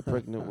it, like all the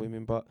pregnant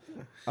women. But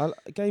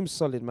game's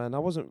solid, man.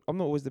 I'm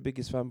not always the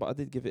biggest fan, but I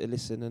did give it a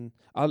listen, and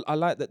I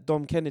like that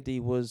Dom Kennedy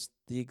was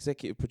the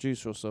executive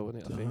producer or so on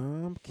it. I think.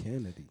 Dom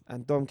Kennedy.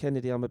 And Dom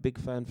Kennedy, I'm a big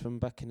fan from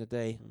back in the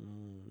day.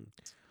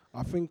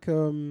 I think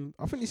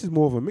this is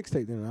more of a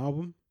mixtape than an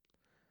album.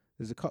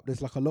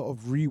 There's like a lot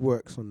of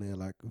reworks on there.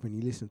 Like when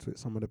you listen to it,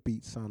 some of the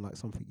beats sound like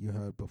something you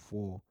heard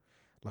before,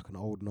 like an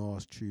old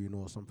Nas tune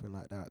or something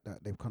like that.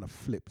 That they've kind of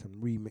flipped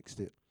and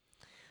remixed it.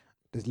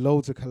 There's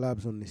loads of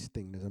collabs on this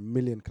thing. There's a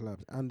million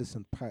collabs.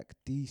 Anderson .Paak,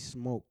 D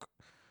Smoke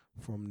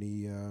from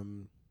the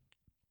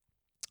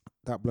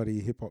that bloody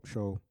hip hop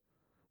show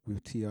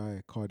with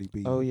T.I., Cardi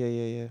B. Oh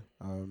yeah.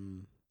 I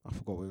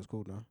forgot what it was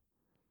called now.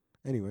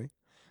 Anyway,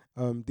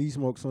 D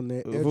Smoke's on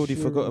there. We've already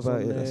forgot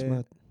about it. That's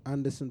mad.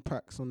 Anderson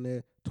 .Paak's on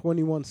there.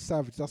 21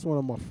 Savage. That's one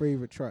of my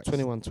favorite tracks.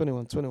 21.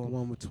 The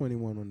one with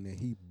 21 on there.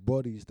 He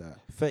bodies that.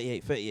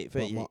 38.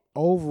 But my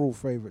overall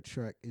favorite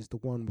track is the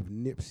one with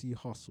Nipsey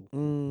Hussle.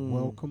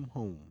 Welcome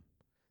Home.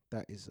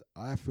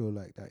 I feel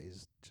like that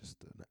is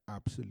just an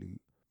absolute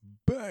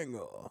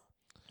banger.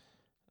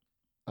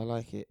 I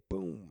like it.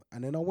 Boom.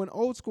 And then I went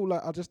old school.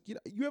 Like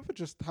you ever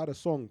just had a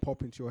song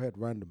pop into your head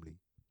randomly?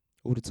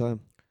 All the time.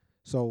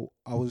 So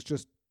I was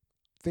just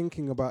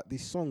thinking about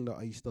this song that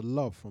I used to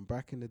love from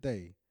back in the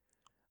day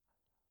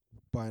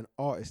by an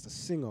artist, a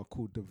singer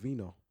called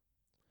Davina,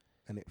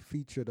 and it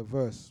featured a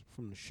verse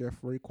from the Chef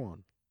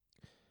Raekwon.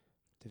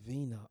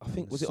 Davina, I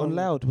think was it on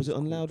Loud? Was it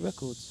on Loud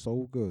Records?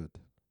 So good.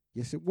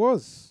 Yes, it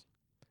was.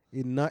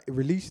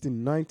 Released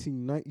in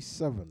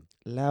 1997.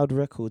 Loud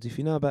Records. If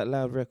you know about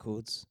Loud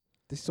Records,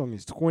 this song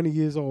is 20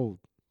 years old.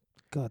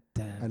 God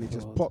damn. And it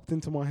just popped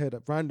into my head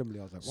randomly.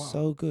 I was like, wow.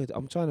 So good.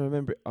 I'm trying to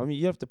remember it. I mean,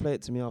 you have to play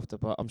it to me after,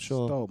 but I'm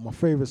sure. Stop. My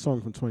favorite song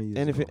from 20 years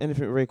ago.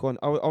 Anything Raekwon.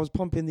 I was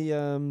pumping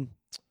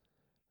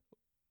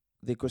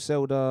the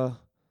Griselda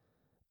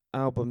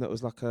album that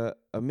was like a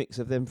mix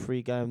of them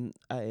three going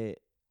at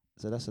it.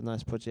 So that's a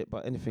nice project.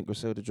 But anything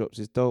Griselda drops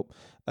is dope.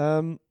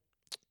 Yeah,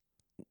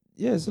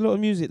 it's a lot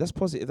of music. That's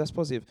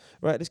positive.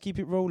 Right, let's keep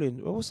it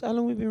rolling. Well, how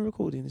long we been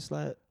recording? It's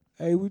like...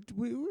 Hey, we're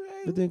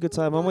doing good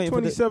time. I'm waiting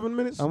 27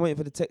 minutes. I'm waiting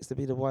for the text to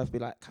be the wife, be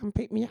like, come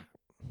pick me up.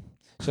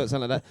 Should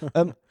sound like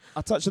that.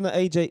 I touched on the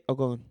AJ. Oh,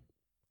 go on.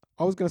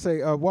 I was going to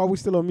say, while we're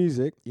still on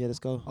music. Yeah, let's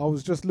go. I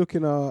was just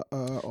looking on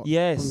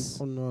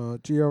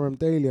GRM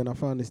Daily, and I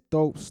found this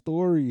dope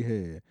story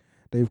here.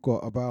 They've got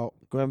about...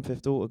 Grand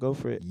Theft Auto, go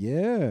for it.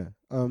 Yeah.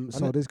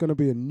 So there's going to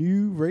be a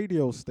new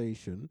radio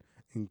station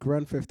in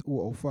Grand Theft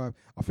Auto 5.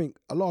 I think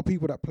a lot of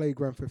people that play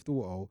Grand Theft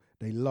Auto,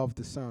 they love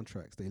the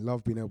soundtracks. They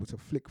love being able to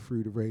flick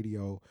through the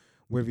radio,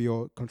 whether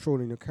you're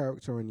controlling your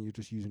character and you're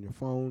just using your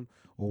phone,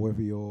 or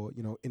whether you're,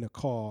 in a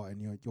car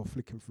and you're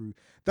flicking through.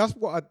 That's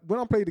what when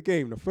I play the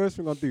game, the first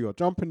thing I do, I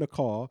jump in the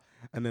car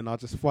and then I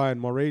just find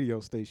my radio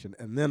station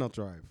and then I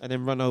drive. And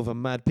then run over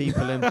mad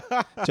people and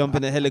jump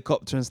in a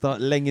helicopter and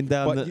start laying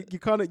down.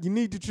 But you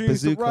need the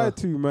tunes to ride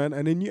to, man,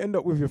 and then you end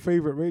up with your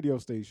favorite radio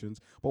stations.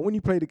 But when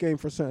you play the game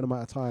for a certain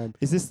amount of time,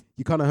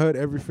 you kind of heard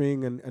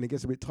everything and it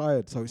gets a bit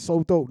tired. So it's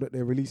so dope that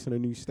they're releasing a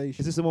new station.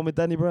 Is this the one with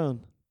Danny Brown?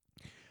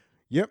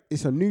 Yep,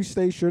 it's a new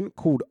station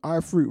called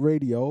iFruit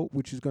Radio,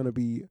 which is going to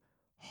be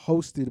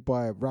hosted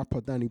by rapper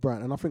Danny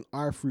Brown. And I think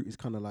iFruit is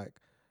kind of like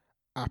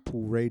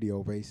Apple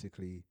Radio,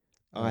 basically.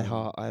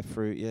 iHeart,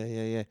 iFruit,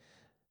 yeah.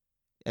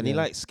 And he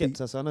likes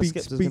Skepta, so I know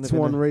Skepta's going to be... Beats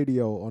One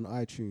Radio on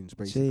iTunes,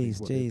 basically.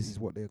 Jeez. Is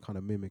what they're kind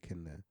of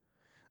mimicking there.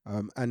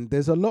 And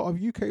there's a lot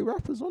of UK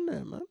rappers on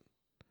there,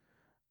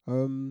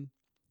 man.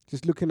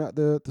 Just looking at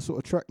the sort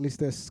of track list,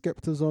 there's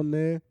Skepta's on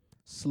there,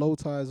 Slow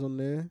Tie's on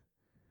there.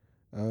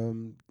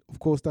 Of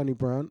course, Danny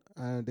Brown,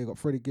 and they got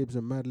Freddie Gibbs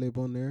and Madlib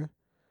on there.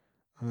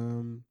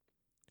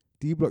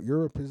 D Block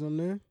Europe is on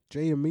there.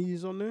 J.M.E.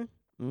 is on there.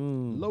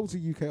 Loads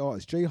of UK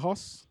artists. J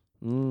Huss,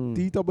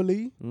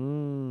 D.E.E.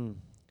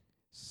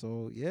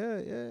 So yeah.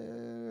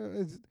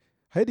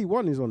 Heady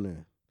One is on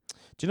there.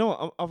 Do you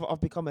know what?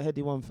 I've become a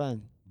Heady One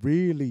fan.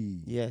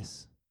 Really?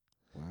 Yes.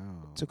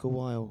 Wow. It took a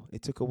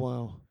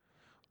while.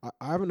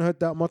 I haven't heard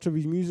that much of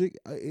his music.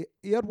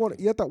 He had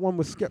that one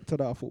with Skepta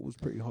that I thought was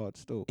pretty hard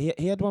still.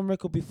 He had one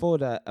record before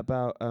that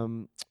about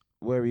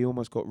where he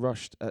almost got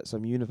rushed at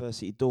some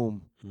university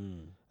dorm.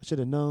 I should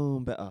have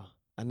known better.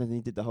 And then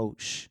he did the whole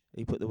shh.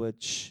 He put the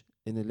word shh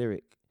in the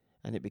lyric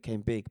and it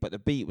became big. But the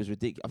beat was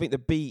ridiculous. I think the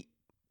beat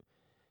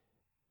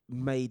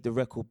made the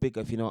record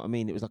bigger, if you know what I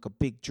mean. It was like a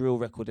big drill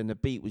record and the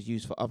beat was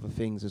used for other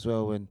things as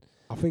well. And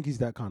I think he's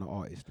that kind of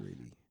artist,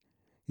 really.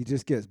 He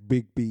just gets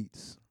big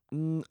beats.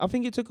 I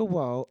think it took a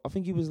while. I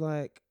think he was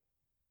like,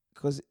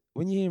 because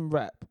when you hear him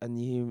rap and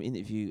you hear him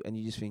interview and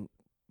you just think,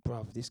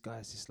 bruv, this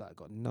guy's just like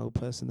got no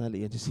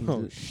personality and just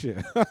seems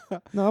shit.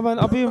 No, man,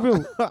 I'm being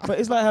real. But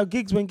it's like how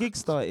when gigs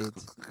started.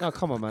 No,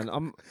 come on,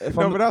 man.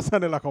 But that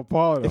sounded like a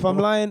part. If I'm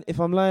lying,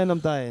 I'm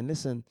dying.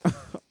 Listen,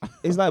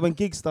 it's like when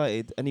Gig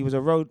started and he was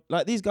a road.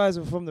 Like these guys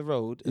are from the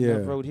road and they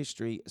have Yeah. road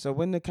history. So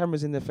when the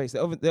camera's in their face,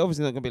 they're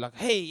obviously not gonna be like,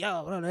 "Hey,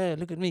 yo,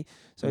 look at me."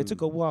 So it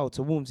took a while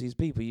to warm to these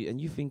people,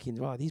 and you thinking,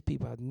 "Wow, these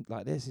people are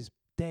like this is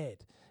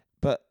dead,"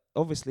 but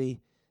obviously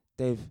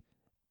they've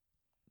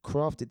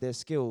crafted their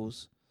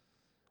skills,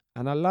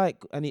 and I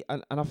like and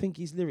I think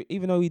his lyric,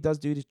 even though he does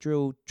do this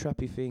drill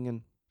trappy thing,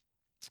 and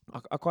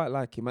I quite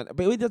like him, but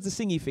when he does the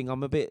singy thing,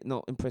 I'm a bit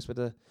not impressed with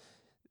the.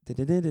 Like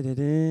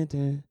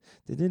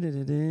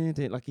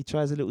he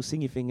tries a little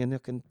singy thing, and I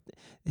can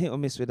hit or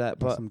miss with that.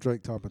 That's But some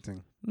Drake type of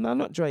thing. no,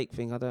 not Drake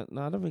thing. I don't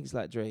think it's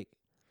like Drake.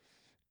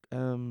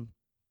 So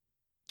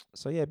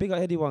yeah, big up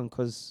Heady One,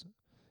 'cause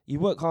you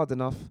work hard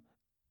enough,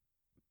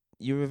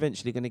 you're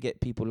eventually gonna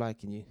get people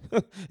liking you.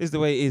 Is the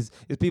way it is.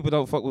 If people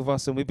don't fuck with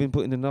us, and we've been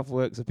putting enough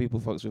work so people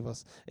fucks with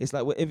us. It's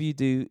like whatever you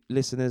do,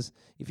 listeners.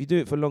 If you do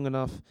it for long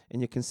enough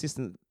and you're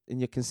consistent, then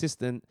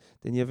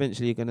you're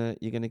eventually gonna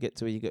get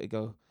to where you got to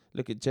go.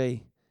 Look at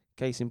Jay,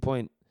 case in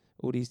point.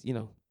 All these,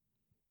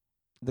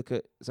 look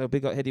at so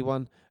big up Heady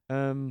One. I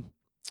forgot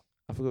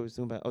what we was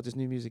talking about. Oh, just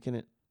new music in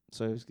it.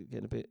 So it's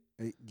getting a bit.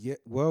 Yeah.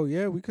 Well,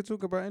 yeah, we could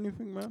talk about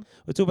anything, man.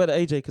 We'll talk about the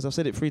AJ, 'cause I've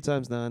said it 3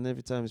 times now, and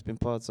every time it's been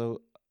parred.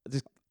 So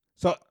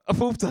a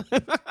 4th time.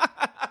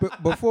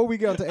 But before we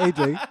get onto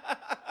AJ,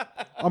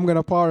 I'm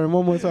gonna par him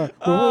one more time.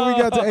 Before we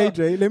get to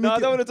AJ, let me. I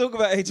don't want to talk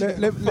about AJ.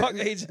 Fuck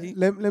AJ.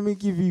 Let me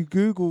give you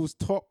Google's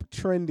top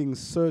trending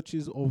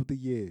searches of the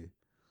year.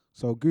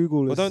 So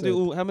Google Well, has don't said do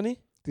all. How many?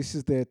 this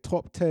is their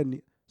top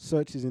 10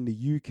 searches in the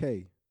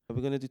UK. Are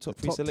we gonna do top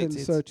The 3 top 10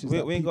 selected? searches We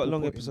that ain't got a people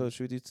long put in. episode.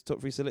 Should we do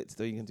top 3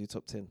 selected, or you can do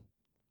top 10?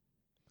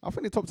 I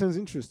think the top 10 is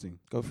interesting.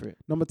 Go for it.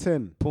 Number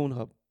 10,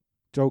 Pornhub.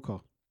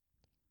 Joker.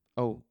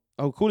 Oh,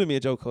 calling me a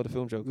Joker, the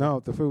film Joker. No,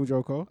 the film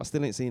Joker. I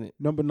still ain't seen it.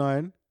 Number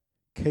 9,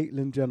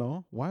 Caitlyn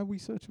Jenner. Why are we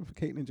searching for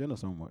Caitlyn Jenner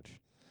so much?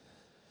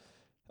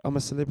 I'm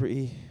a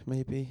celebrity,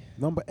 maybe.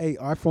 Number 8,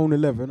 iPhone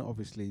 11.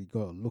 Obviously, you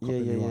got to look up the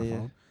new iPhone.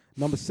 Yeah.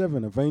 Number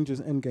 7,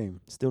 Avengers Endgame.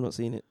 Still not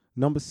seen it.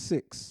 Number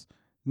 6,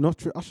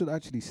 I should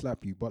actually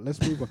slap you, but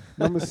let's move on.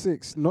 Number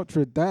 6,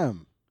 Notre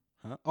Dame.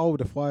 Huh? Oh,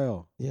 the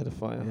fire. Yeah, the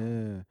fire.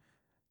 Yeah.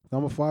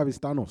 Number 5 is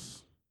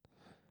Thanos.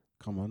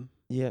 Come on.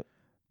 Yeah.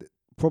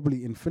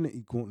 Probably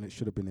Infinity Gauntlet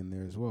should have been in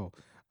there as well.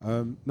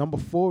 Number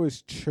 4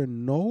 is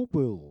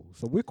Chernobyl.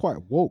 So we're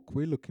quite woke.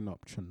 We're looking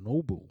up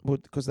Chernobyl. Well,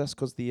 because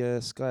the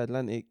Sky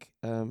Atlantic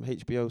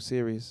HBO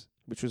series,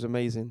 which was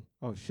amazing.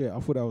 Oh shit! I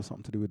thought that was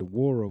something to do with the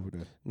war over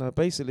there. No,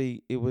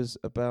 basically it was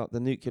about the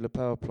nuclear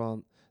power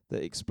plant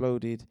that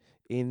exploded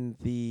in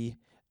the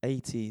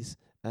 80s,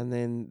 and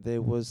then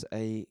there was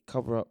a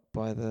cover-up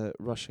by the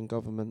Russian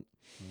government,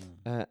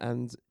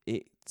 and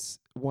it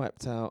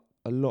wiped out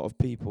a lot of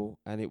people,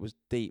 and it was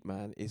deep,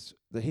 man. It's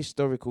the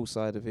historical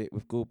side of it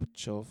with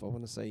Gorbachev, I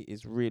want to say,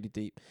 is really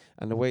deep,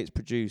 and the way it's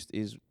produced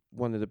is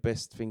one of the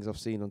best things I've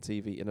seen on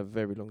TV in a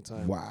very long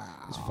time. Wow,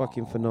 it's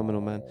fucking phenomenal,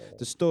 man.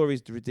 The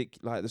story's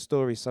ridiculous. Like the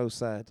story's so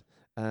sad,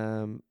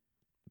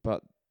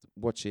 but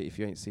watch it if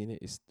you ain't seen it.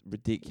 It's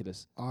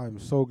ridiculous. I'm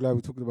so glad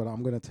we talked about it.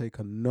 I'm gonna take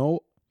a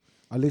note.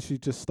 I literally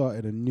just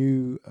started a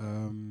new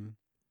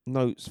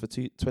notes for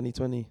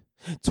 2020.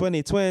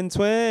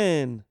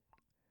 2020.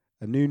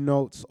 A new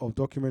notes of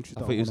documentaries.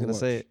 I thought you was gonna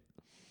say it.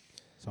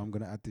 So I'm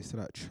gonna add this to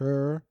that.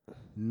 Can't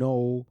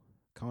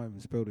even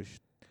spell this.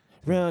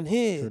 Round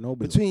here, Chernobyl.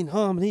 between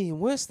Harmony and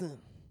Western,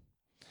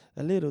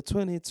 a little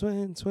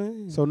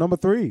 2020. So number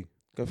 3,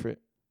 go for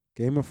it.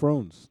 Game of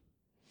Thrones.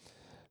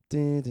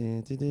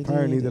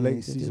 Apparently the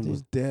latest season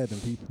was dead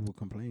and people were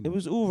complaining. It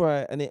was all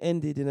right, and it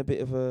ended in a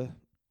bit of a,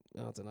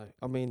 I don't know.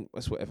 I mean,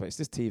 it's whatever. It's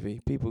just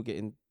TV. People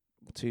getting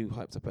too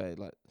hyped about it,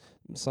 like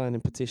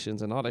signing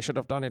petitions and they should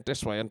have done it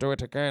this way and do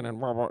it again and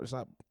blah, blah. It's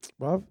like,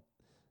 bruv,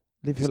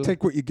 Just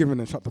take what you're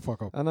given and shut the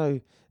fuck up. I know.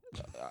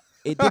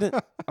 It didn't.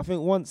 I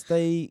think once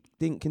they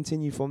didn't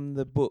continue from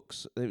the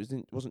books,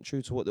 it wasn't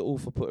true to what the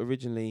author put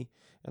originally,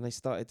 and they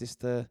started this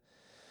to.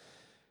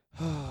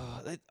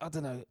 I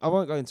don't know. I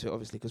won't go into it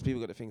obviously because people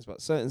got the things,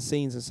 but certain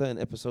scenes and certain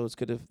episodes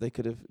could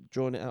have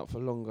drawn it out for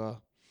longer,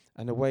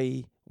 and the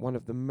way one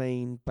of the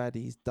main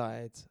baddies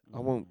died, I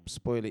won't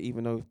spoil it,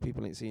 even though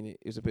people ain't seen it.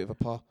 It was a bit of a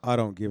par. I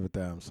don't give a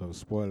damn, so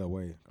spoil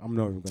away. I'm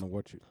not even gonna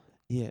watch it.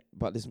 Yeah,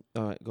 but this.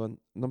 All right, go on.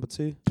 Number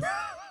 2.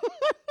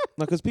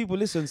 No, because people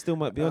listen still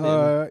might be on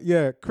it.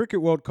 Yeah, Cricket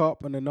World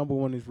Cup, and the number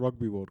 1 is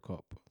Rugby World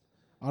Cup.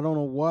 I don't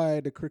know why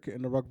the Cricket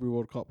and the Rugby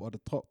World Cup are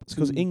the top. It's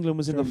because England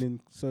was in the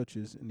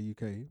searches in the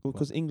UK. Well,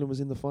 because England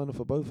was in the final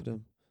for both of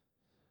them,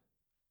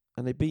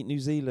 and they beat New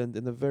Zealand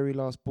in the very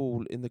last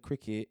ball in the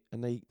cricket,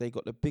 and they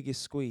got the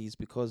biggest squeeze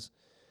because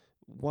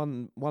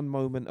one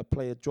moment a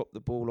player dropped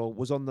the ball or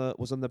was on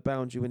the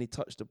boundary when he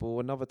touched the ball.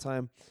 Another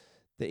time,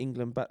 the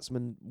England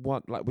batsman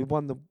won. Like we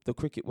won the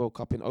Cricket World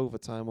Cup in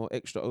overtime or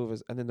extra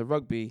overs, and then the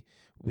rugby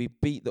we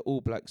beat the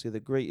All Blacks, who are the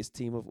greatest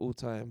team of all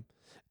time,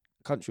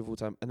 country of all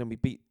time, and then we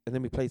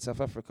played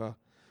South Africa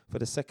for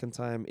the second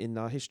time in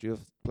our history of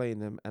playing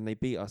them, and they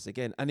beat us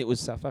again. And it was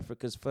South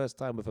Africa's first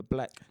time with a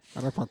black.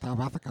 And that's South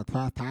Africa's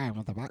first time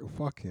with a black.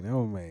 Fucking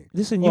hell, mate.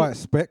 Listen, all right,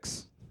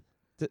 Specs.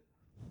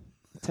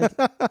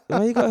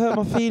 Why you gotta hurt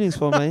my feelings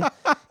for, mate?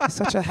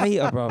 such a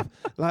hater, bro.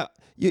 Like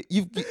you've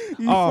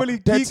You oh, fully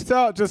that's- geeked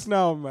out just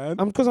now, man.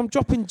 because I'm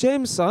dropping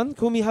gems, son.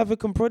 Call me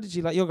Havoc and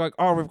Prodigy. Like you're like,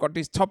 oh, we've got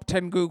these top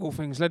 10 Google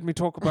things. Let me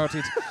talk about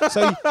it.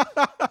 So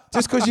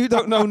just because you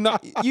don't know,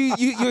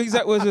 your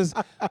exact words was,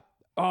 oh,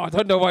 I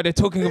don't know why they're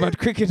talking about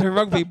cricket and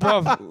rugby,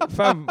 brother.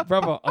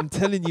 I'm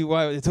telling you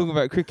why they're talking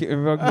about cricket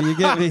and rugby. You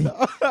get me?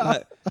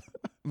 Like,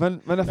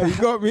 man, Hey, you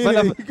got me.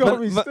 You got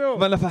me still.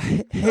 Man, if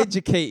I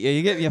educate you,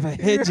 you get me? If I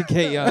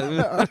educate you,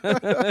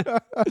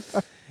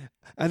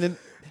 and then.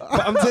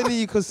 But I'm telling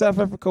you, because South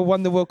Africa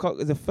won the World Cup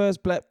as the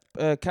first black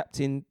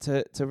captain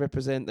to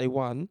represent. They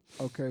won.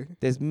 Okay.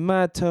 There's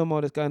mad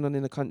turmoil that's going on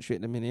in the country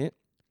at the minute.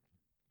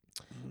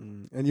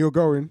 And you're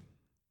going.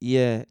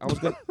 Yeah, I was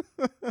going.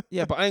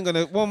 Yeah, but I ain't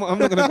gonna. I'm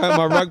not gonna go in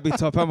my rugby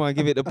top, am I?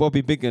 Give it to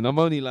Bobby Biggin. I'm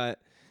only like,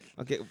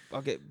 I'll get.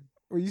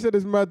 Well, you said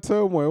there's mad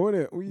turmoil,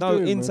 wasn't it? What you No,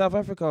 doing, in man? South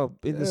Africa,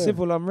 in the Yeah.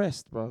 civil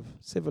unrest, bruv.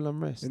 Civil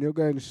unrest. And you're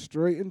going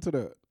straight into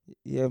that.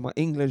 Yeah, my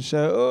England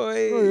shirt.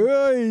 Oi. Oi,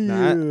 oi,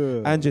 Nah,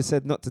 yeah. Andrew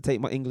said not to take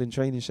my England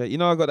training shirt. You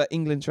know, I got that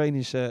England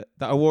training shirt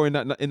that I wore in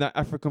that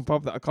African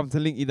pub that I come to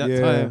link you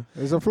that time.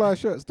 There's a fly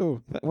shirt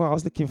still. Well, I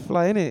was looking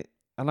fly, innit?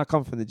 And I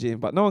come from the gym,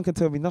 but no one can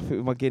tell me nothing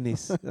with my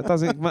Guinness. It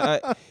doesn't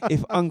matter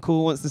if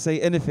Uncle wants to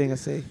say anything. I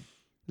say,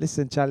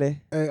 listen,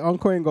 Charlie. Hey,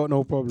 Uncle ain't got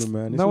no problem,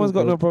 man. It's No all one's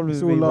got good. no problem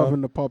It's with all me, love bro.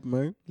 in the pub,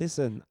 man.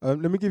 Listen, Let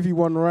me give you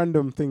one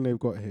random thing they've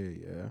got here,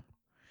 yeah?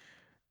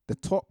 The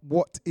top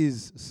what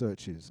is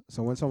searches.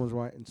 So when someone's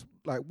writing,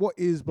 like, what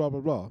is blah, blah,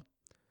 blah.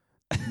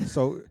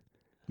 So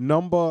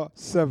number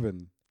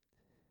 7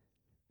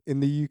 in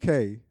the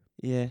UK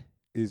yeah.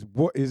 is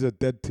what is a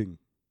dead thing?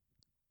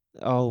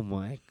 Oh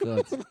my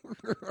God.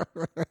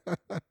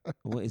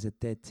 What is a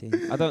dead thing?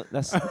 I don't.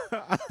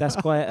 That's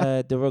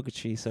quite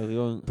derogatory. So we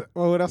won't.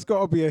 Well, that's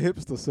got to be a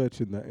hipster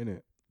searching that,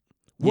 innit?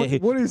 Yeah,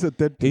 What is a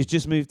dead thing?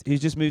 He's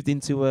just moved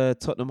into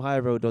Tottenham High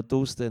Road or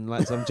Dalston,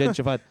 like some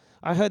gentrified.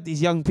 I heard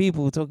these young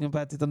people talking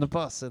about it on the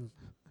bus, and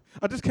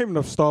I just came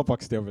to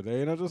Starbucks the other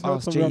day and I just heard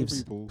Ask some young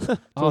Jeeves. people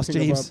Ask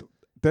talking Jeeves. about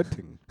dead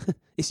thing.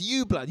 It's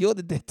you, blood. You're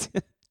the dead.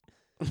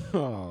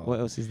 Oh. What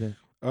else is there?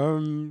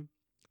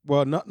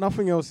 Well,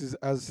 nothing else is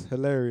as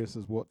hilarious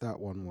as what that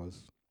one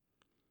was.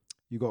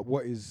 You got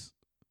what is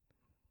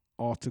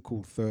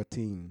Article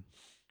 13.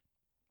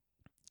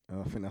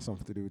 I think that's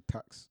something to do with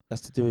tax.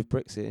 That's to do with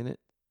Brexit, isn't it?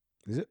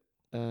 Is it?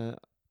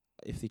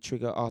 If they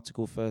trigger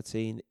Article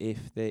 13,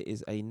 if there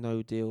is a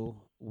no deal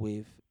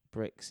with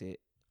Brexit,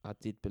 I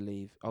did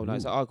believe. Oh, no,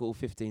 it's Ooh. Article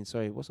 15.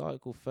 Sorry, what's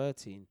Article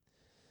 13?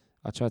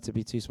 I tried to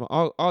be too smart.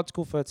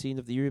 Article 13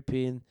 of the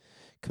European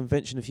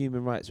Convention of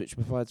Human Rights, which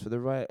provides for the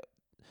right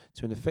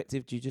to an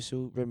effective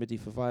judicial remedy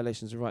for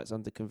violations of rights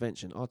under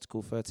convention.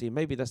 Article 13.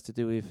 Maybe that's to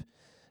do with,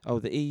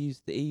 the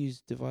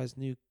EU's devised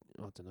new,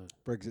 I don't know.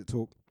 Brexit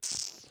talk.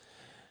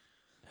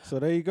 So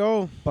there you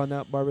go. Bun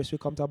out Boris. We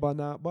come to bun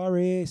out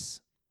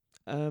Boris.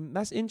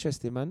 That's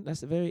interesting, man.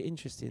 That's very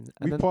interesting.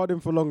 We parred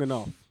him for long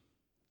enough.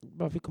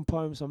 But we can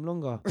par him some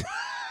longer.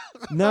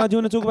 Now, do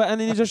you want to talk about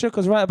Anthony Joshua?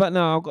 Because right about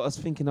now, I've got us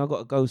thinking I've got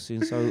to go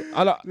soon. So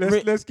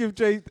Let's give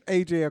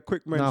AJ a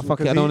quick mention. Nah,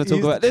 fuck it. 'cause I don't want to talk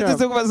he's about. the Let's just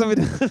champ. talk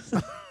about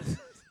something else.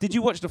 Did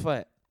you watch the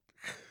fight?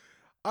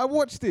 I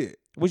watched it.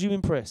 Was you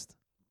impressed?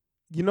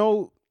 You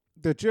know,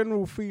 the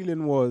general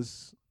feeling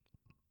was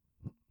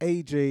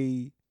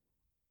AJ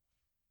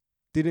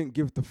didn't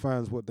give the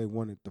fans what they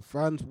wanted. The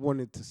fans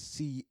wanted to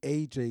see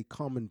AJ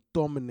come and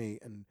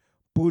dominate and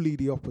bully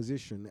the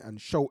opposition and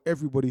show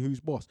everybody who's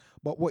boss.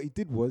 But what he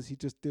did was he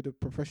just did a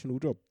professional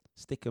job.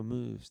 Stick and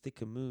move.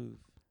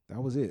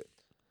 That was it.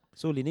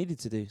 That's all he needed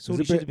to do. That's all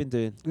It's he a should bit- have been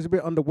doing. It was a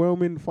bit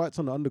underwhelming. Fights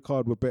on the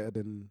undercard were better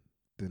than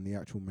the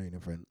actual main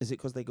event. Is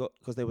it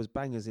because there was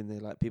bangers in there,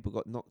 like people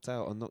got knocked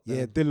out or knocked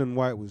Yeah, down? Dylan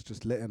White was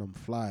just letting them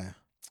fly.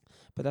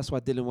 But that's why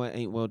Dylan White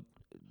ain't world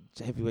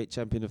heavyweight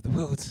champion of the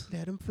world.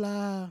 Let him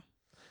fly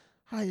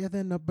higher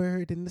than a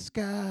bird in the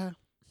sky.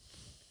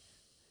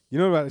 You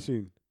know about the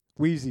tune?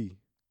 Wheezy.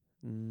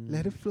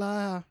 Let it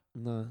fly.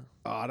 No.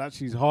 Oh, that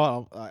tune's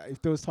hard.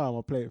 If there was time,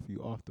 I'll play it for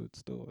you afterwards.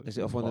 Still, Is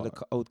it off one of the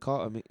old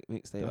Carter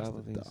mixtape That's album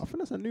the- things? I think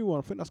that's a new one.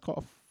 I think that's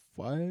Carter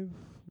 5.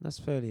 That's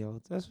fairly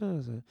old. That's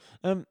fairly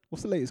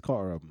What's the latest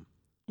Carter album?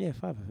 yeah,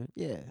 5 I think.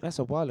 Yeah. That's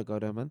a while ago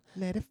though, man.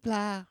 Let it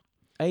fly.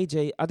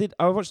 AJ,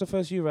 I watched the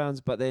first few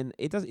rounds, but then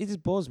it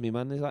just bores me,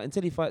 man. It's like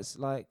until he fights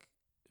like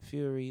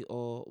Fury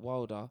or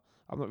Wilder,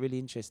 I'm not really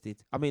interested.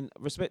 I mean,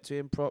 respect to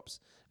him, props,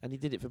 and he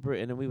did it for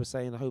Britain, and we were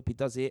saying I hope he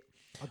does it.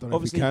 I don't know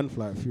Obviously- if he can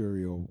fly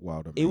Fury or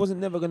Wilder. He mate. wasn't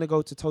never gonna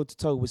go to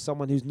toe with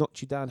someone who's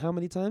knocked you down. How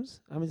many times?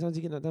 How many times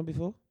did you get knocked down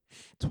before?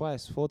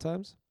 Twice, 4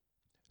 times.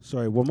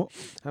 Sorry, one more.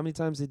 How many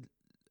times did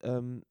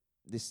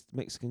this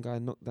Mexican guy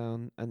knock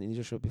down Anthony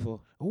Joshua before?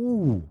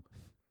 Ooh.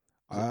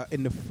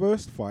 In the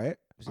first fight,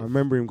 Was I it-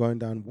 remember him going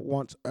down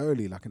once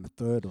early, like in the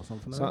third or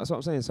something. So like that's what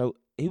I'm saying. So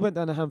he went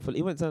down a handful.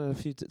 He went down a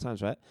few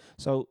times, right?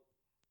 So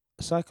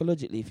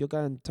psychologically, if you're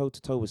going toe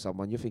to toe with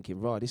someone, you're thinking,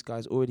 right, this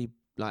guy's already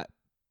like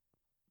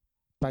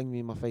banged me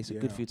in my face a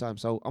good Yeah. few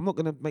times. So I'm not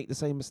gonna make the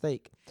same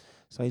mistake.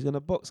 So he's gonna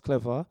box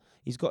clever.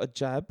 He's got a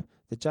jab.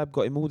 The jab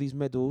got him all these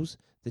medals.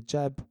 The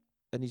jab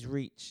and his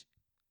reach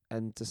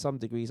and to some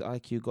degrees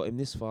IQ got him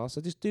this far.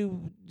 So just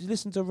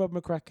listen to Rob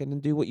McCracken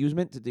and do what you was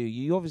meant to do.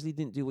 You obviously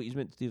didn't do what you was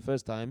meant to do the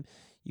first time.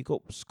 You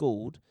got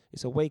schooled.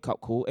 It's a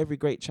wake-up call. Every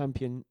great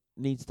champion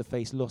needs to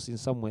face loss in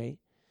some way.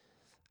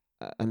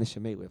 Unless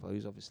you're Mayweather,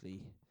 who's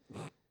obviously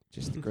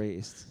just the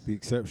greatest. The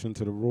exception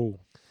to the rule.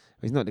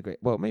 He's not the great.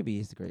 Well, maybe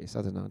he's the greatest.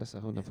 I don't know. That's a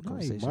whole nother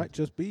conversation. He might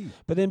just be.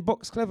 But then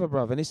box clever,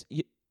 bruv.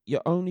 And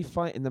you're only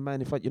fighting the man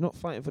in front. You're not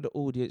fighting for the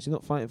audience. You're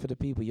not fighting for the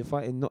people. You're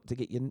fighting not to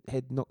get your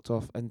head knocked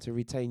off and to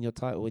retain your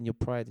title and your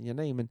pride and your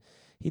name. And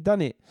he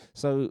done it.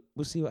 So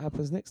we'll see what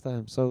happens next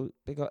time. So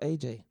big up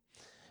AJ.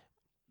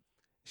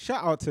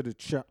 Shout out to the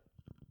chat.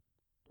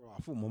 Oh,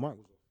 I thought my mic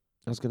was off.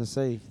 I was going to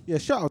say. Yeah,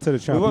 shout out to the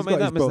chat. We won't make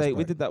that mistake.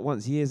 We did that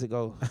once years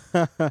ago.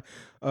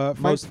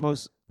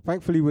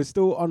 Thankfully, we're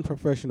still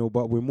unprofessional,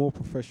 but we're more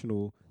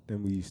professional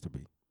than we used to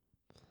be.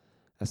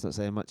 That's not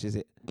saying much, is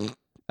it?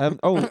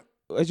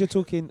 As you're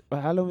talking,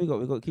 how long we got?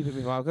 We got to keep it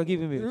moving. I'll keep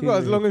it moving. You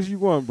got as long as you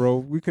want, bro.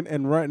 We can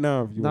end right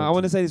now if you want. I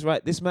want to say this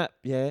right. This map,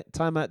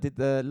 Time Out did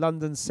the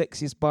London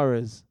sexiest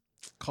boroughs.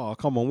 Oh,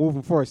 come on,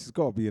 Wolverhampton Forest has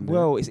got to be in there.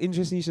 Well, it's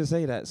interesting you should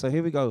say that. So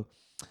here we go.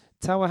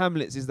 Tower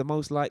Hamlets is the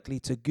most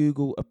likely to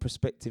Google a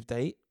prospective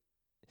date.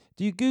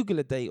 Do you Google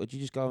a date, or do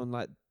you just go on,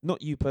 like,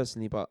 not you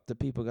personally, but the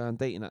people go on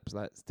dating apps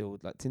like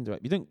Tinder app?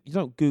 You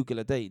don't Google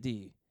a date, do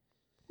you?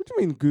 What do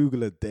you mean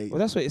Google a date? Well,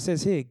 that's what it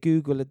says here.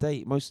 Google a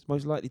date. Most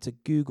likely to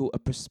Google a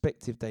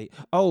prospective date.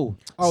 Oh,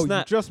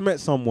 Snap. You just met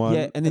someone.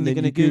 Yeah, and then you're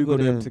gonna Google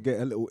them to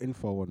get a little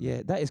info on them.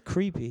 Yeah, that is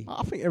creepy.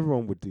 I think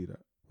everyone would do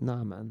that.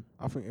 Nah, man.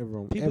 I think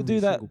everyone. People do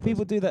that.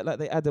 People do that. Like,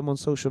 they add them on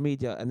social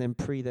media and then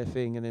pre their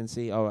thing and then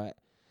see. All right,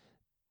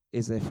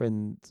 is their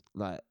friend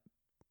like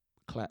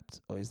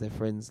clapped, or is their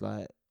friends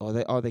like,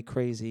 are they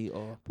crazy,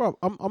 or? Bro,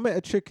 I met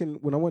a chick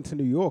when I went to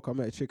New York. I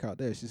met a chick out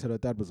there. She said her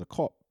dad was a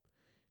cop.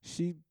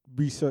 She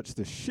researched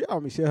the shit out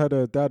of me. She had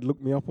her dad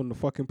look me up on the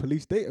fucking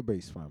police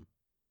database, fam.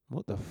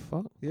 What the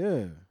fuck?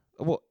 Yeah.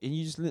 What? And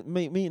you just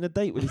meeting a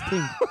date with his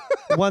team?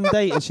 One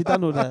date and she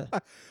done all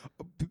that?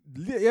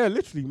 Yeah,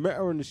 literally met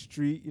her on the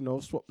street,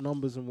 swapped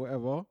numbers and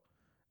whatever,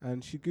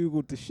 and she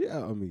Googled the shit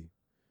out of me.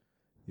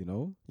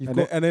 And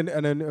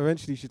then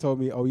eventually she told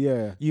me, "Oh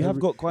yeah, you have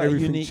got quite a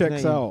unique name.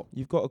 Checks out.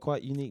 You've got a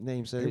quite unique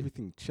name, so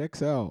everything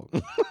checks out." I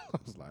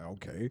was like,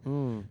 "Okay."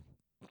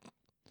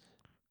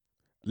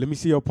 Let me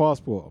see your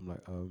passport. I'm like,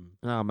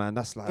 Nah, man,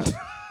 that's like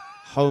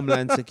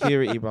Homeland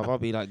Security, bruv. I'll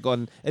be like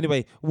gone.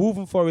 Anyway,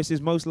 Wolverhampton Forest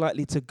is most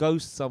likely to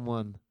ghost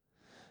someone.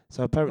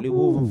 So apparently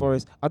Wolverhampton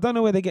Forest. I don't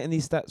know where they're getting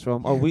these stats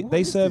from. Yeah,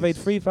 they surveyed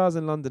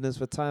 3,000 Londoners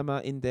for Time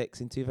Out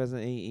Index in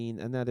 2018,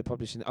 and now they're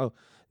publishing.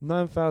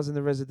 9,000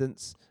 the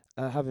residents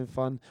having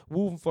fun.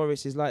 Wolverhampton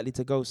Forest is likely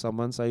to ghost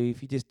someone. So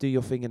if you just do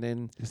your thing and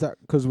then. Is that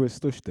because we're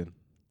stush then?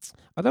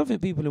 I don't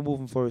think people in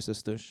Wolverhampton Forest are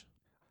stush.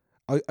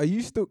 Are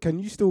you still? Can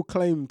you still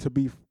claim to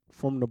be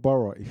from the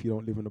borough if you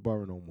don't live in the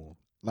borough no more?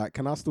 Like,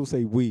 can I still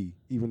say we,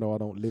 even though I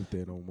don't live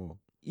there no more?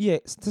 Yeah,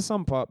 to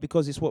some part,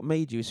 because it's what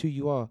made you. It's who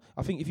you are.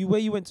 I think where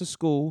you went to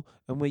school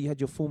and where you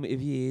had your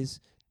formative years,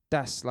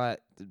 that's like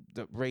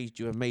that raised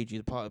you and made you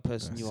the part of the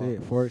person you are.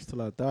 That's it. Forest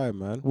till I die,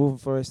 man. Wolverhampton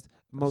Forest,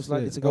 most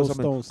likely to go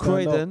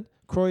somewhere.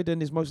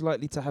 Croydon is most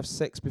likely to have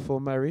sex before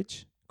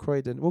marriage.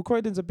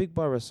 Croydon's a big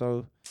borough,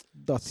 so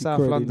South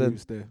London.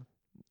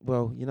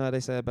 Well, you know how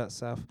they say about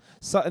South.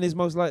 Sutton is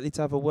most likely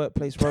to have a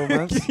workplace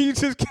romance. You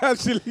just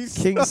casually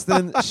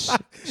Kingston, shh.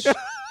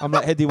 I'm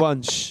like Heady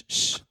One,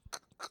 shh.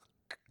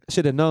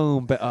 Should have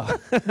known better.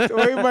 The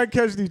way man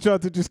casually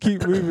tried to just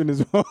keep moving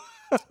as well.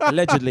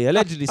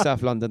 Allegedly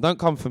South London. Don't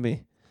come for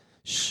me.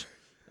 Shh.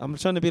 I'm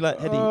trying to be like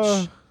Heady.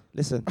 Shh.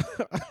 Listen.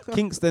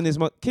 Kingston's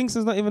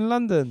not even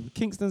London.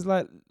 Kingston's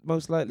like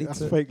most likely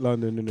That's fake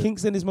London, isn't it?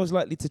 Kingston is most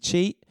likely to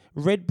cheat.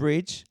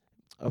 Redbridge.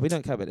 Oh, we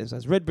don't care about them.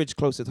 Redbridge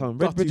close at home.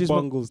 Redbridge is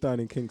bungles down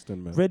in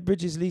Kingston, man.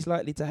 Redbridge is least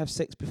likely to have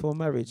sex before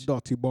marriage.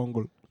 Dirty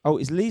bungle. Oh,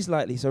 it's least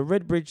likely. So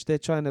Redbridge, they're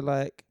trying to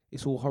like,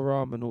 it's all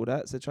haram and all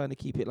that. So they're trying to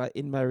keep it like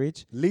in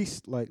marriage.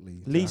 Least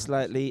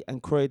likely.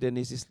 And Croydon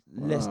is just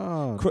less.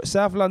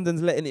 South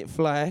London's letting it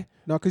fly.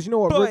 No, because you know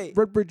what?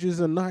 Redbridge is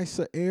a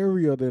nicer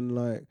area than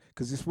like,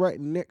 because it's right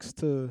next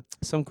to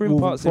some grim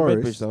parts in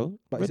Redbridge though.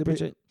 But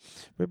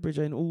Redbridge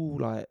ain't all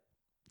like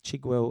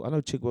Chigwell. I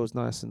know Chigwell's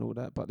nice and all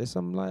that, but there's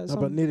some like. No,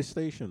 but near the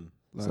station.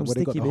 Like some where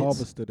they got the bits.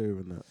 harvester there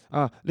and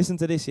that. Listen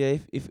to this, yeah.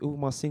 If all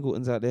my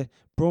singletons out there,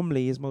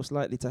 Bromley is most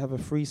likely to have a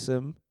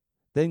threesome,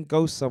 then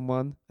ghost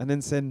someone, and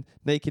then send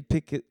naked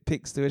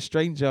pics to a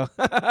stranger.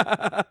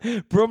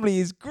 Bromley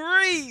is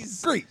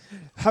Greece.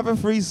 Have a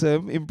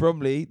threesome in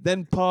Bromley,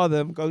 then par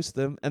them, ghost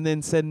them, and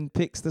then send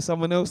pics to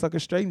someone else like a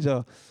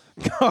stranger.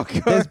 Oh,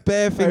 God. There's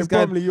bare things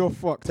going. Bromley, you're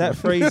fucked. That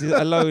phrase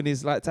alone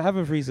is like, to have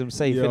a threesome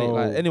safe, innit?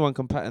 Like anyone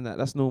can pattern that.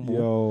 That's normal.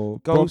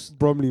 Yo, ghost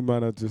Bromley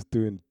man are just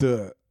doing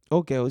dirt.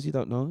 Or girls, you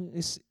don't know.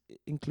 It's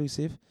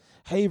inclusive.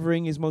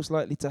 Havering is most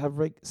likely to have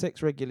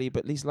sex regularly,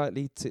 but least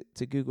likely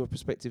to Google a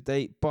prospective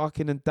date.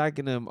 Barking and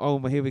Dagenham. Oh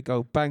my, here we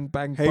go. Bang,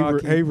 bang,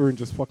 barking. Havering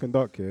just fucking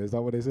duck here. Is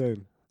that what they're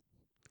saying?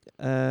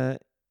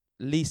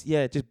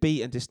 Just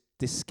beat and just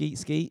this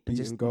skeet and Beat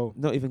just and go.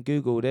 not even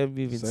Google. They're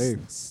even Safe.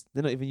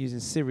 they're not even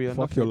using Siri or Fuck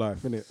nothing. your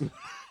life, innit?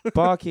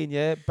 Barking,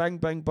 yeah, bang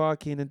bang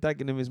barking and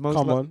Dagenham is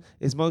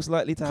most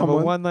likely to have Come a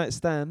on. one night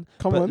stand,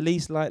 Come but on.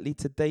 least likely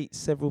to date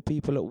several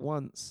people at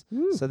once.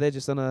 Woo. So they're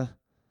just on a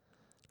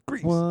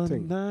Grease one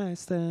thing. night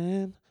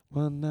stand,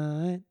 one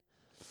night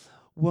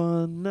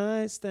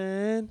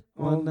stand,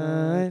 All one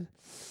night.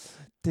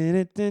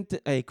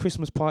 Hey,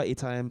 Christmas party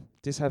time.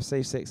 Just have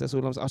safe sex. That's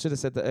all I should have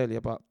said that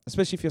earlier, but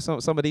especially if you're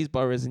some of these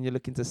boroughs and you're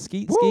looking to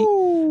skeet.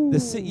 The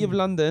City of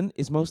London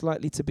is most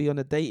likely to be on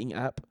a dating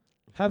app,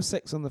 have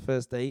sex on the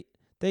first date,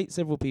 date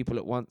several people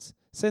at once,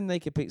 send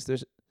naked pics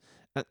to.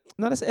 No,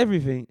 that's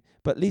everything.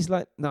 But at least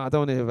I don't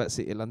want to hear about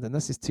City of London.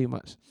 That's just too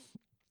much.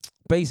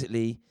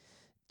 Basically,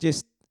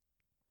 just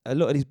a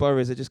lot of these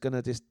boroughs are just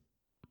gonna just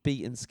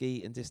beat and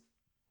skeet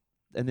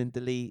and then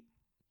delete.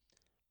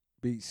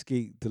 Beat,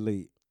 skeet,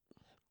 delete.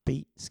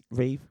 Beat,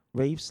 rave,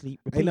 sleep,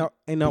 repeat. Ain't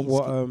that Beat,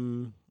 what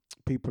skeet.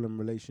 people in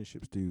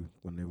relationships do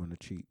when they want to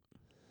cheat?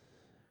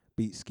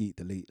 Beat, skeet,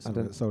 delete,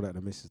 so that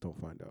the missus don't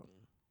find out.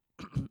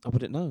 I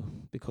wouldn't know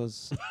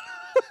because,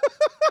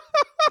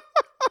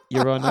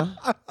 Your Honour,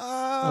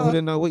 I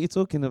wouldn't know what you're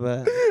talking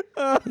about.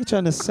 You're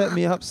trying to set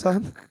me up,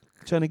 son.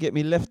 Trying to get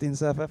me left in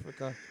South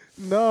Africa.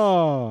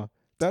 Nah,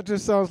 that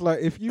just sounds like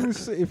if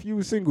you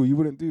were single, you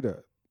wouldn't do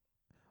that,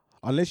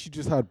 unless you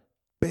just had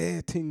bare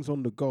things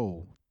on the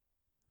go.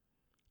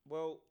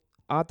 Well,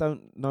 I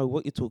don't know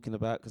what you're talking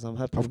about because I'm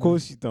happy. Of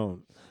course you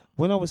don't.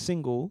 When I was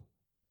single,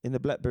 in the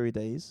BlackBerry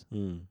days,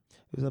 it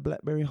was a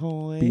BlackBerry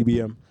High.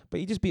 BBM.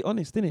 But you just be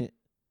honest, innit?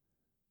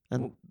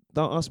 And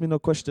don't ask me no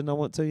question. I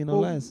won't tell you no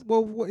lies.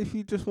 Well, what if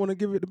you just want to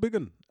give it the big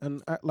one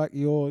and act like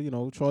you're,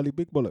 Charlie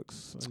Big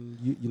Bullocks, and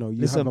you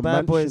Listen, have a bad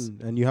mansion boys,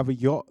 and you have a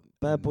yacht.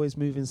 Bad boys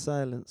move in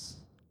silence.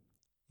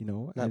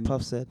 Like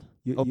Puff said,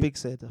 or Big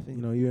said, I think.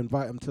 You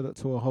invite them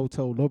to a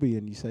hotel lobby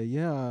and you say,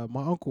 "Yeah,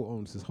 my uncle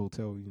owns this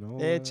hotel."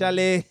 Hey,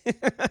 Charlie.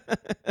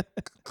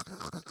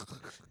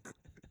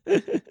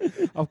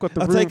 I've got the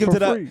I'll room take him for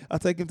to free. I'll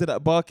take him to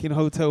that Barking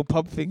Hotel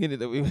pub thing in it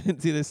that we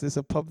went to. This is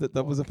a pub that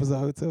doubles up as a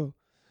hotel.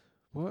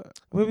 What?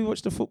 Where we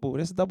watched the football.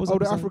 This doubles up.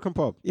 The as African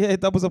pub. Yeah,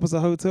 it doubles up as a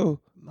hotel.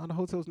 No, the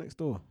hotel's next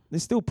door.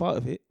 It's still part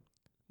of it.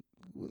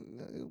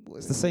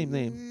 It's the same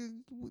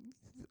name.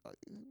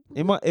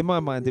 In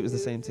my mind, it was the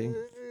same thing.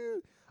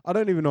 I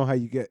don't even know how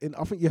you get in.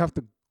 I think you have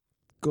to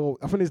go.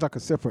 I think there's like a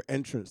separate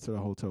entrance to the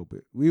hotel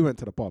bit. We went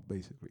to the pub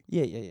basically.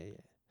 Yeah.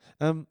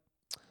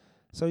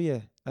 So yeah.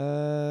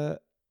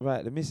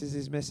 Right. The missus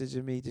is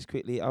messaging me just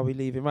quickly. Are we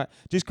leaving? Right.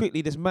 Just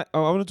quickly. I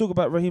want to talk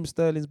about Raheem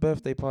Sterling's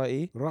birthday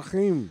party.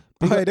 Raheem.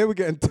 Hey, they were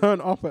getting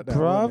turned off at that.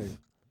 Bruv.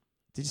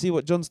 Did you see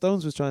what John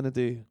Stones was trying to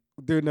do?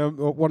 Doing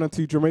one or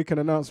two Jamaican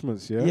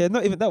announcements, yeah? Yeah,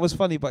 not even, that was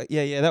funny, but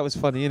yeah, that was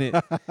funny,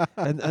 innit?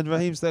 and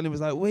Raheem Sterling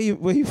was like, where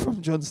you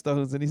from, John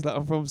Stones? And he's like,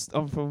 I'm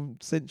from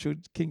Central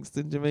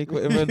Kingston, Jamaica,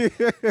 whatever.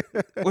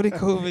 What did he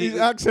call me? His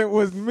accent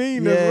was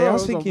mean as well. I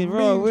was thinking,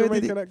 bro, where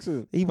did Jamaican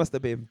accent. He must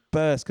have been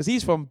burst, because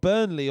he's from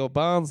Burnley or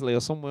Barnsley or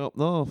somewhere up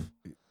north.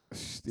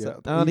 Yeah,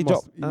 So, he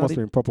must have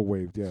been proper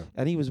waved, yeah.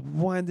 And he was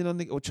winding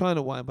on or trying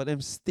to wind, but them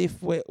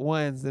stiff, wet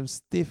winds, them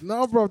stiff.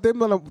 No, bro, them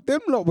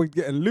lot were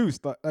getting loose.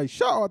 Like,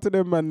 shout out to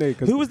them, man.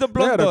 Who was the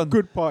blonde they had one? a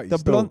good party.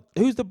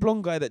 Who's the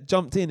blonde guy that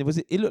jumped in?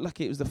 It looked like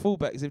it was the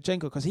fullback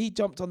Zinchenko, because he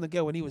jumped on the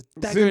girl when he was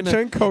daggering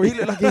her. He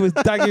looked like he was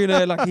daggering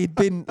her, like he'd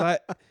been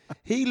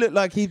he looked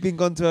like he'd been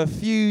gone to a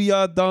few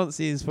yard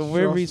dances from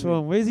wherever he's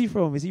from. Where is he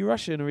from? Is he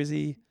Russian or is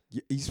he?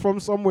 He's from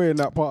somewhere in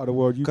that part of the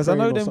world. Because I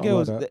know them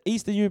girls, the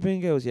Eastern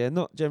European girls. Yeah,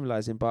 not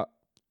generalizing, but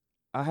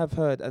I have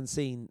heard and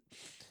seen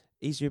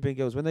Eastern European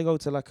girls when they go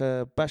to like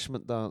a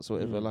bashment dance or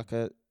whatever, like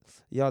a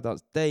yard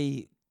dance.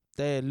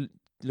 They're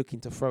looking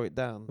to throw it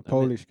down. The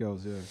Polish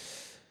girls, yeah.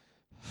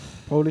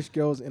 Polish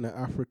girls in an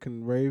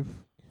African rave,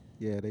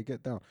 yeah, they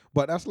get down.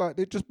 But that's like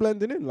they're just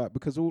blending in, like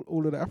because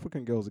all of the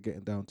African girls are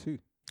getting down too.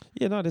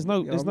 Yeah, no, there's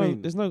no.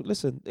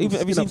 Listen, even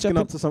have you seen skin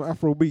up to some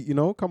Afro beat?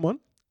 Come on.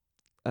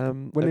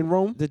 When in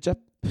Rome,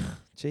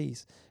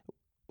 jeez,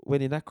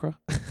 when in Accra.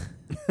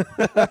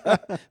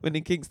 When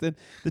in Kingston,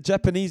 the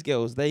Japanese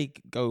girls, they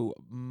go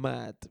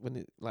mad when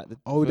it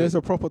there's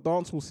a proper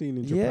dancehall scene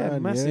in Japan. Yeah,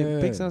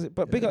 massive, big sounds.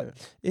 But big up,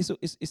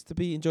 it's to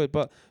be enjoyed.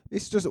 But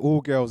it's just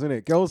all girls, isn't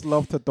it? Girls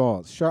love to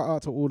dance. Shout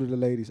out to all of the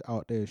ladies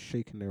out there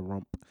shaking their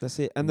rump. That's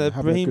it. And the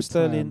Raheem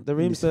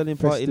Sterling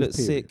party looked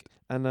sick,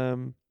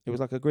 and it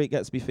was like a Great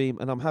Gatsby theme.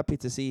 And I'm happy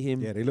to see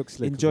him. Yeah, they look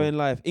slick. Enjoying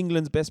life.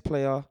 England's best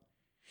player,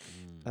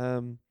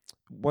 one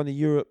of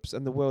Europe's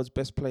and the world's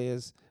best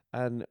players,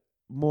 and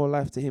more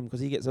life to him because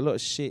he gets a lot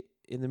of shit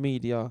in the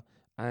media,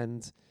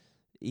 and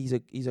he's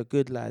a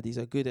good lad, he's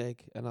a good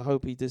egg, and I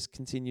hope he just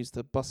continues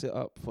to bust it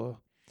up for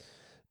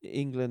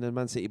England and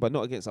Man City, but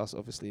not against us,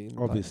 obviously.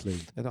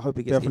 And I hope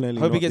he gets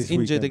injured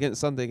weekend.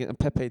 against Sunday, and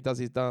Pepe does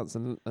his dance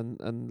and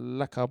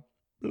Laka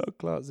blood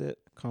clots it.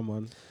 Come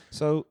on.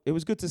 So it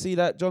was good to see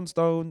that John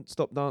Stone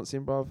stopped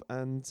dancing, bruv,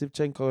 and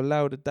Zivchenko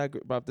allowed a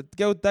dagger, bruv. The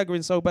girl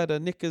daggering so bad, her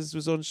knickers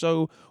was on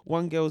show.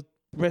 One girl's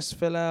breast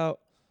fell out.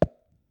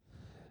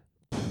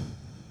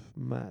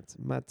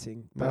 Mad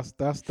thing. That's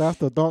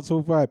the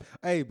dancehall vibe.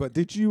 Hey, but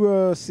did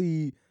you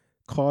see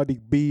Cardi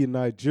B in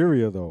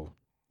Nigeria though?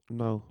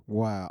 No.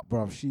 Wow,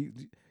 bro,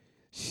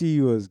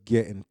 she was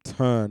getting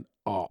turned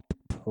up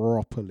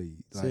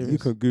properly. Like, you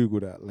Serious? can Google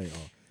that later.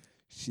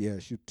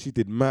 She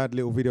did mad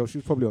little videos. She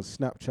was probably on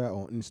Snapchat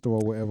or Insta or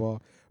whatever.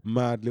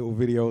 Mad little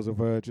videos of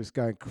her just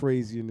going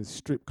crazy in the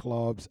strip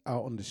clubs,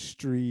 out on the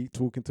street,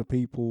 talking to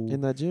people.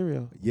 In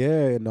Nigeria.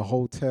 Yeah, in the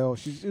hotel.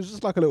 It was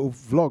just like a little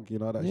vlog,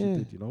 that she Yeah.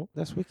 did,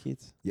 That's wicked.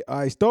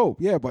 Yeah, it's dope.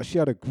 Yeah, but she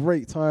had a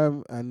great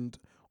time. And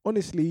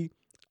honestly,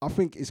 I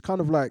think it's kind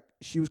of like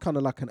she was kind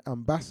of like an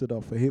ambassador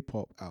for hip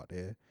hop out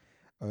there.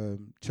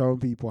 Showing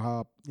people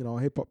how,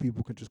 hip hop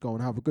people can just go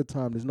and have a good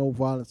time. There's no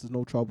violence, there's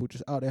no trouble,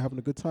 just out there having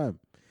a good time.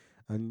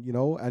 And,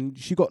 and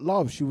she got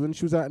love. When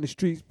she was out in the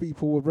streets,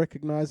 people were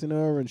recognizing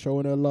her and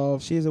showing her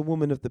love. She is a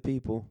woman of the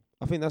people.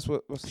 I think that's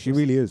what She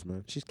really is,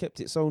 man. She's kept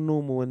it so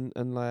normal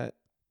and like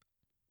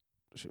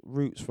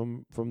roots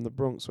from the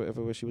Bronx,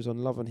 whatever, where she was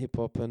on Love and Hip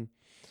Hop, and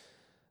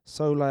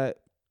so like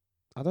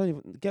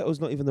ghetto's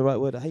not even the right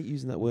word. I hate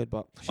using that word,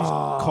 but She's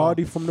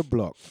Cardi from the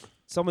block.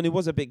 Someone who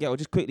was a bit ghetto,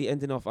 just quickly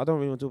ending off. I don't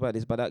really want to talk about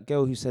this, but that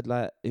girl who said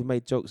who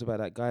made jokes about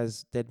that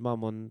guy's dead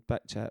mum on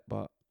Backchat,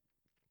 but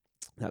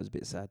that was a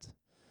bit sad.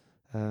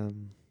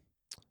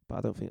 But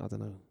I don't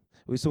know.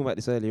 We were talking about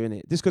this earlier,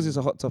 innit? Just because it's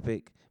a hot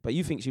topic, but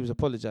you think she was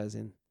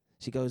apologising.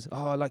 She goes,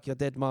 "Oh, like your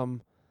dead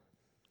mum."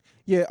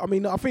 Yeah, I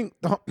mean, I think,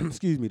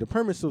 the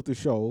premise of the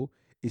show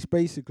is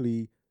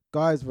basically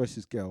guys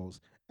versus girls,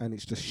 and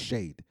it's just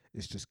shade.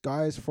 It's just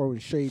guys throwing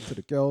shade to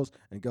the girls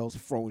and girls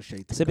throwing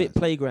shade to the guys. It's a bit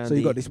playground. So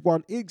you got this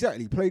one,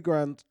 exactly,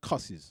 playground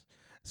cusses.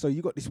 So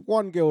you got this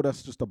one girl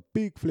that's just a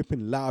big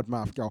flipping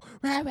loudmouth girl.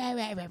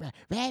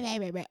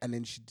 And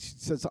then she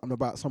said something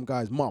about some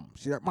guy's mum.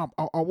 She's like, "Mum,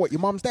 what,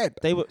 your mum's dead?"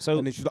 And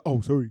then she's like,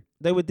 "Oh, sorry."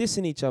 They were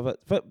dissing each other.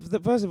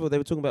 First of all, they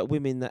were talking about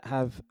women that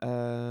have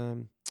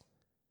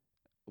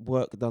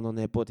work done on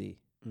their body,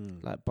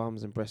 like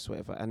bums and breasts,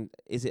 whatever. And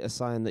is it a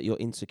sign that you're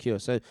insecure?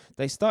 So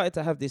they started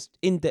to have this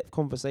in-depth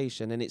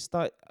conversation, and it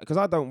started because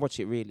I don't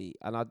watch it really,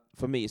 and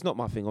for me, it's not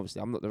my thing.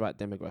 Obviously, I'm not the right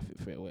demographic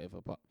for it or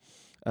whatever. But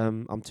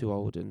I'm too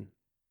old and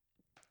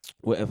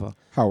whatever.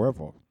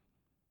 However,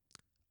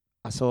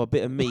 I saw a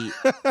bit of meat.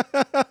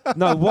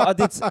 No, what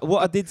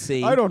I did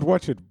see. I don't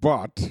watch it,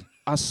 but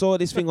I saw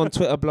this thing on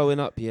Twitter blowing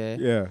up.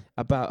 Yeah.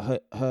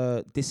 About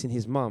her dissing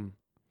his mum,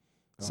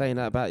 saying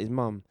that about his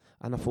mum.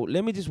 And I thought,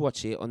 let me just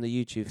watch it on the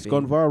YouTube It's thing.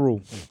 gone viral.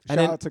 And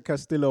Shout out to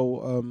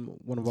Castillo,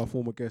 one of our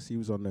former guests. He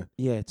was on there.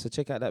 Yeah, so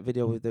check out that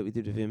video that we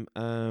did with him.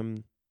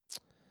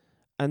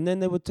 And then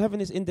they were having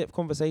this in-depth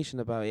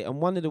conversation about it.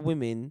 And one of the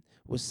women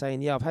was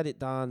saying, yeah, I've had it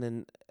done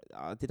and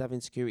I did have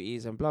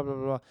insecurities and blah, blah,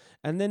 blah, blah.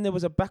 And then there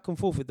was a back and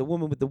forth with the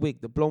woman with the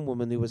wig, the blonde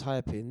woman who was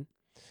hyping,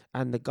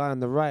 and the guy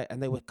on the right.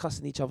 And they were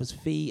cussing each other's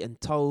feet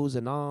and toes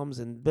and arms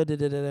and blah.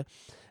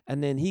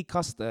 And then he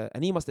cussed her.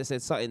 And he must have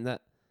said something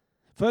that,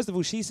 first of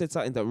all, she said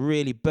something that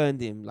really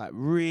burned him, like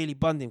really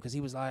burned him, because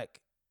he was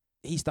like,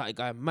 he started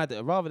going mad at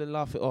her. Rather than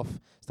laugh it off,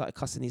 started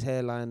cussing his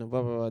hairline and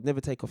blah, blah, blah. Never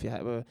take off your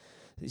hat, blah, blah.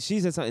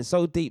 She said something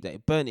so deep that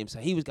it burned him. So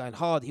he was going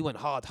hard. He went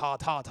hard.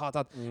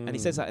 And he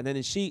said something. And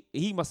then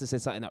he must have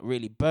said something that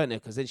really burnt her,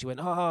 because then she went,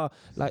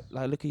 like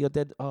look at your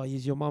dead,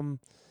 is your mum,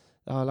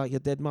 like your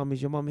dead mum,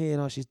 is your mum here?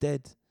 No, she's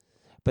dead.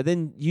 But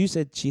then you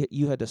said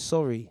you had a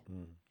sorry,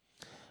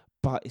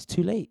 but it's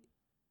too late.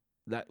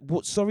 Like,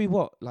 what? Sorry,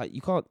 what? Like,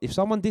 you can't. If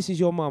someone disses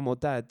your mum or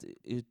dad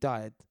who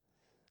died,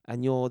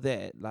 and you're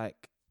there,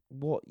 like,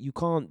 what? You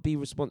can't be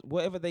responsible.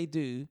 Whatever they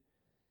do,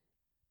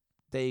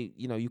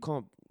 you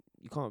can't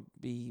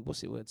be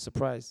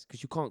surprised,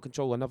 because you can't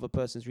control another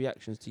person's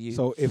reactions to you.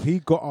 So if he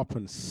got up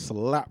and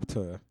slapped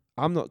her,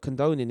 I'm not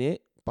condoning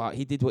it, but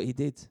he did what he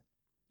did.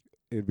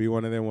 It'd be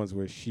one of them ones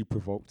where she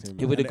provoked him.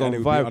 It would have gone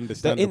viral.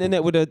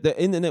 The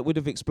internet would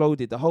have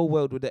exploded. The whole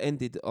world would have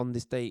ended on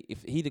this day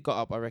if he'd have got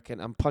up, I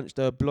reckon, and punched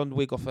her blonde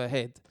wig off her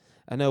head.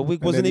 And her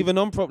wig wasn't even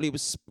on properly. It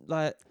was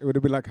like, it would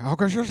have been like, how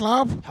can she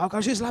slap? How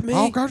can she slap me?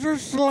 How can she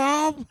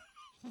slap?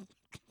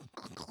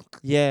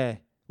 Yeah.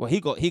 Well, he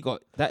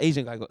got that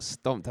Asian guy got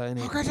stomped out.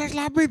 How can she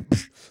slap me?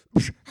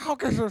 How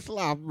can she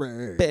slap me?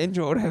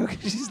 Benjo, how can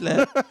she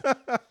slap?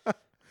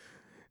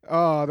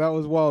 Oh, that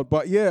was wild.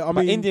 But yeah, I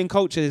mean, Indian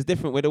culture is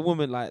different with a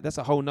woman. Like, that's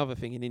a whole nother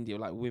thing in India,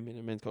 like women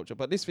and men's culture.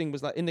 But this thing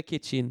was like in the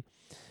kitchen,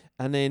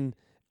 and then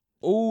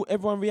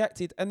everyone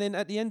reacted. And then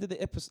at the end of the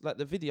episode, like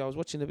the video, I was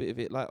watching a bit of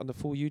it, like on the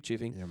full YouTube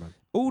thing. Yeah, man.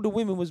 All the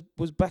women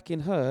was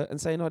backing her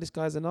and saying, "Oh, this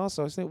guy's an arsehole."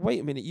 I was like,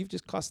 wait a minute, you've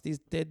just cussed his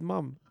dead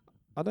mum.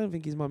 I don't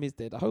think his mum is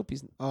dead. I hope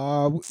he's.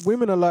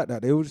 Women are like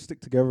that. They all just stick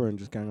together and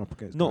just gang up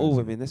against. Not guys. all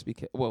women. Let's be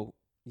careful. Well,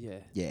 yeah.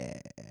 Yeah.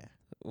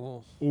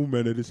 Oh. All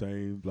men are the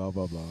same. Blah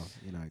blah blah.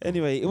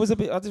 Anyway, it was a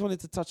bit. I just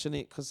wanted to touch on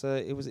it because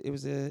it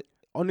was a.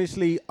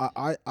 Honestly,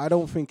 I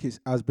don't think it's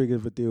as big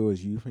of a deal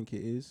as you think it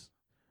is.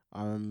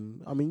 I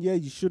mean, yeah,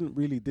 you shouldn't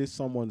really diss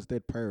someone's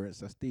dead parents.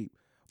 That's deep.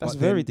 That's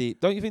very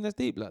deep. Don't you think that's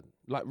deep, lad?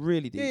 Like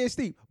really deep. Yeah, it's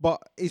deep.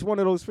 But it's one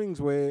of those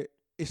things where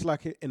it's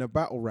like in a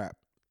battle rap.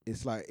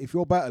 It's like if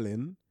you're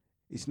battling,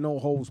 it's no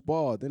holds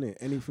barred, isn't it?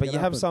 Anything. But can you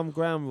have happen. some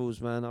ground rules,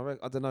 man.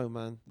 I don't know,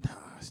 man. Nah,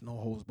 it's no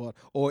holds barred.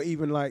 Or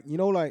even like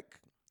like.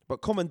 But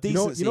common You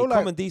know- decency, you know, like-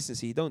 common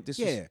decency. You don't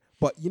disrespect. Yeah,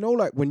 but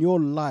like when you're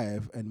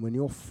live and when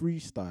you're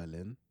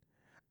freestyling,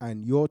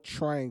 and you're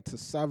trying to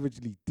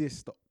savagely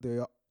diss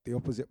the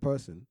opposite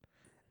person,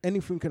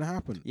 anything can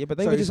happen. Yeah, but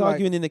they So were it's just like-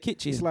 arguing in the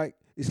kitchen. It's like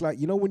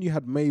when you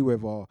had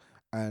Mayweather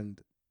and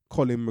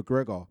Colin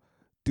McGregor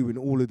doing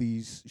all of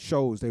these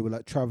shows. They were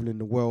like traveling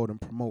the world and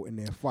promoting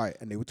their fight,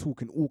 and they were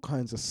talking all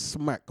kinds of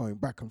smack going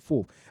back and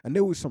forth. And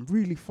there was some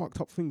really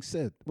fucked up things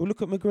said. Well,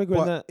 look at McGregor But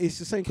and that it's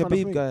the same kind of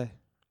Khabib thing. guy.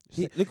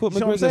 It's Look what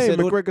You know what I'm McGregor saying? said.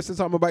 McGregor said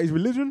something about his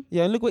religion.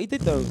 Yeah, and look what he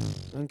did though.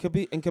 And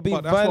Khabib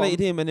But that's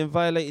violated him and then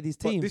violated his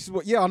But team. this is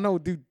what, I know.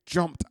 Dude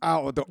jumped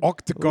out of the Well,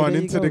 octagon there you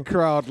into the go.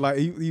 crowd like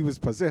he was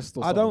possessed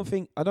or I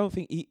something. don't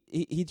think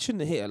he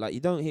shouldn't have hit her. Like, you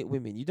don't hit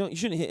women. You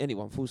shouldn't hit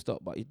anyone. Full stop.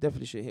 But you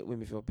definitely should hit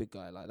women if you're a big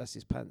guy. Like, that's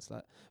his pants.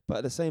 Like, but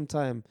at the same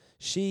time,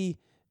 I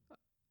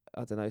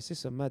don't know. It's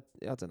just a mad.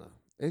 I don't know.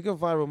 It's a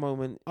viral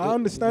moment. I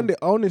understand it.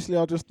 Honestly,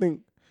 I just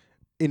think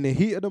in the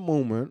heat of the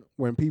moment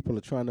when people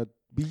are trying to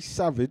be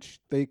savage,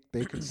 they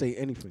can say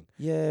anything.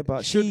 Yeah,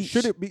 but Should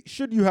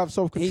you have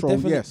self he control?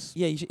 definitely, Yes.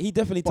 Yeah, he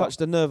definitely But-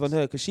 touched a nerve on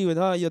her because she went,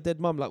 "Oh, your dead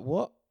mum." Like,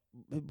 what?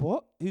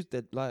 What? Who's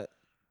dead? Like,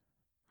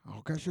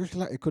 How can she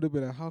slap? It could have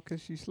been a how can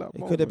she slap?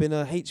 it could have been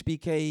a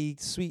HBK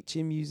sweet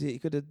chin music. It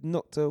could have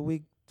knocked her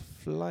wig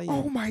flying.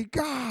 Oh my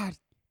God!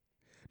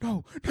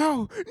 No!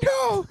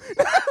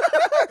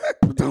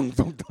 Dun,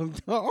 dun, dun,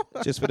 dun.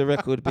 Just for the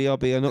record,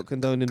 BRB are not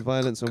condoning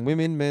violence on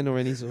women, men, or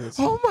any sort.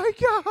 Oh my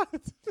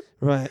God!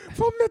 Right.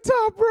 From the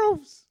top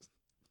ropes.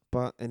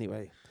 But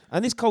anyway,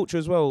 and this culture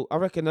as well, I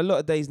reckon a lot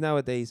of days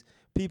nowadays,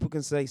 people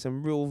can say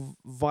some real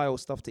vile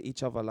stuff to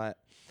each other, like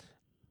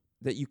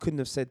that you couldn't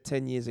have said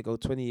 10 years ago,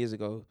 20 years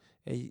ago.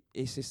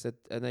 It's just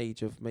an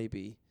age of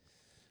maybe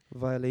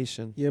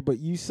violation. Yeah, but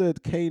you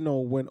said Kano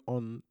went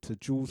on to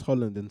Jules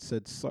Holland and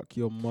said, "Suck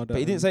your mother." But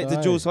he didn't and say it to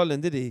die." Jules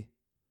Holland, did he?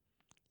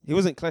 He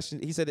wasn't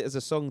clashing. He said it as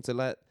a song to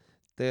like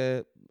I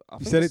He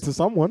think said it it's to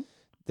someone.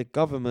 the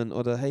government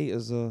or the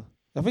haters. Or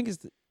I think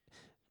it's.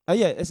 Oh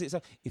yeah, it's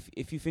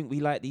if you think we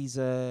like these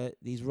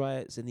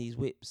riots and these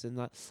whips and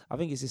like, I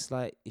think it's just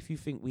like, if you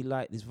think we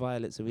like this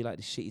violence and we like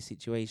this shitty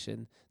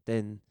situation,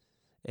 then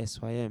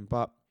SYM.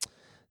 But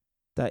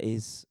that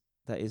is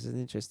an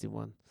interesting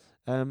one.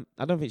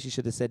 I don't think she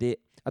should have said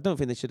it. I don't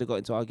think they should have got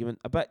into argument.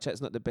 A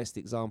backchat's not the best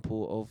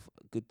example of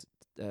good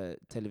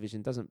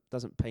television.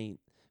 Doesn't paint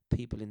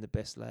people in the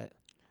best light.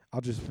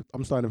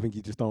 I'm starting to think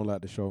you just don't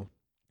like the show.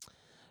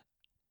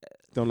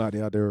 Don't like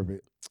the idea of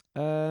it.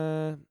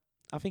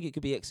 I think it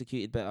could be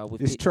executed better.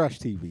 With It's trash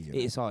TV. You know?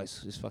 It is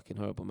ice. It's fucking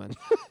horrible, man.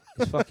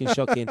 It's fucking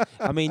shocking.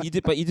 I mean, you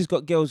just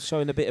got girls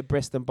showing a bit of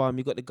breast and bum.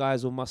 You got the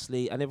guys all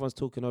muscly, and everyone's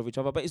talking over each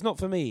other. But it's not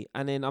for me.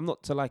 And then I'm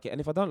not to like it.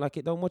 And if I don't like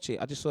it, don't watch it.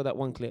 I just saw that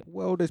one clip.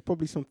 Well, there's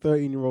probably some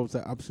 13-year-olds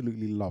that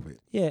absolutely love it.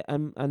 Yeah,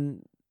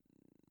 and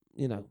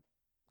you know,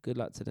 good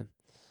luck to them.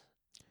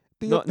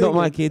 Do your Not thing,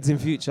 my man. kids in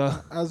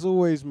future. As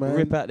always, man.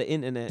 Rip out the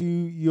internet. Do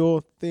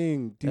your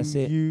thing. Do That's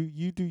it.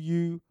 you do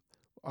you.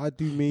 I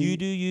do me. You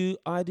do you.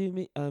 I do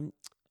me. What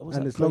was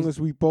And that as long as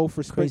we both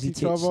respect Crazy each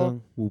Tits other,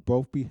 song? we'll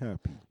both be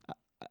happy.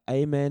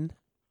 Amen.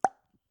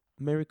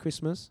 Merry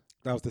Christmas.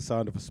 That was the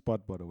sound of a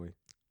spud, by the way.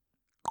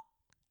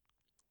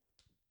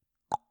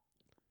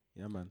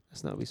 Yeah, man.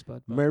 That's not a wee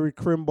spud. but- Merry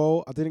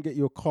Crimbo. I didn't get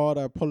your card.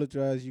 I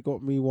apologize. You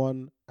got me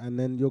one. And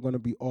then you're going to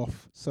be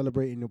off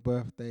celebrating your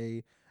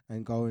birthday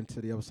and going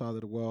to the other side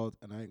of the world.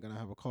 And I ain't going to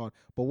have a card.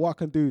 But what I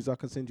can do is I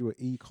can send you an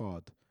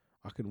e-card.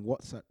 I can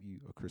WhatsApp you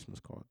a Christmas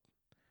card.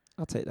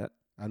 I'll take that.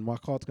 And my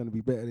card's going to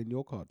be better than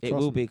your card. It Trust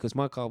will me. be, because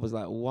my card was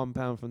like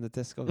 £1 from the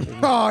Tesco thing.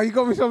 Oh, you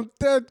got me some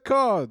dead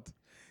card.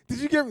 Did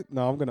you get me?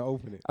 No, I'm going to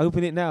open it.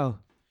 Open it now.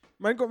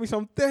 Man got me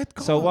some dead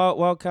card. So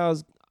while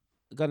Cal's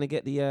gonna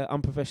get the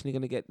unprofessionally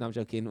gonna get, no, I'm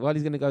joking. While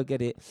he's gonna go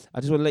get it, I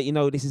just want to let you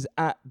know this is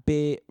at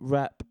Beer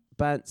Rap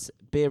Bants.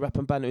 Beer Rap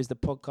and Banter is the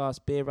podcast.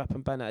 Beer Rap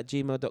and Banter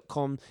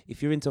 @gmail.com.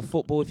 If you're into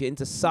football, if you're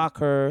into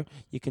soccer,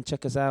 you can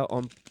check us out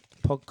on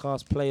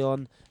Podcast Play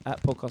On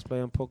at Podcast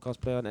Play On, Podcast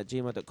Play On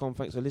 @gmail.com.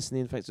 Thanks for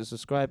listening. Thanks for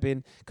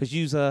subscribing. Because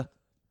user,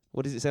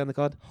 what does it say on the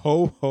card?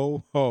 Ho,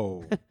 ho,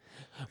 ho.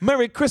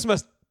 Merry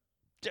Christmas.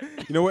 You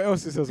know what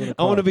else it says on the I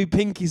card? want to be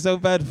Pinky so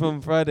bad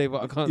from Friday,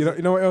 but I can't. You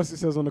know what else it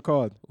says on the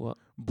card? What?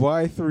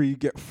 Buy 3,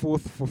 get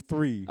 4th for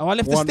 3. Oh, I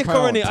left the sticker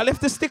on it. I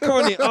left the sticker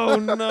on it. Oh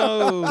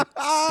no. Not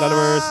a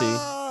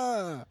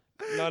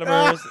mercy. Not a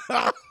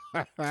mercy.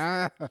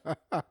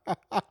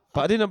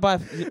 But I didn't buy.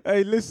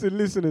 Hey, listen,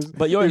 listeners.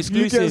 But you're if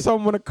you exclusive. get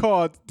someone a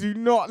card, do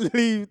not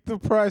leave the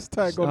price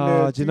tag on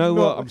Oh, there. do you know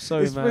what? not. I'm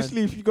sorry, man.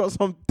 Especially if you got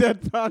some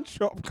dead pound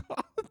shop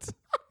cards.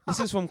 This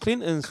is from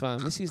Clinton's,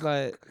 fam. This is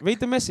like, read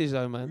the message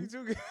though, man.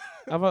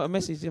 I wrote a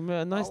message.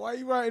 Nice. Why are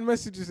you writing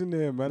messages in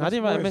there, man? I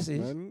didn't write a That's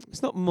message. moist, man.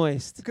 It's not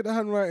moist. Look at the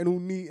handwriting all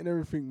neat and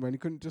everything, man. You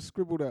couldn't just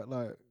scribble that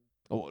like.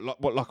 Oh,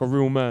 like a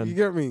real You man?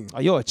 get me?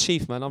 Oh, you're a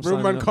chief, man. I'm Real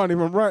signing man up. can't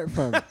even write,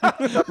 fam.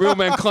 Real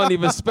man can't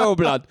even spell,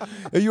 blood.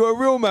 Are you a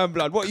real man,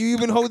 blood? What, you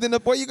even holding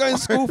up? What are you going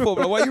to school for,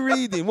 blood? What are you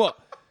reading? What?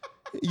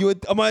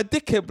 Am I a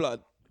dickhead,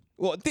 blood?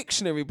 What,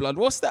 dictionary blood?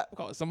 What's that?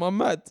 God, someone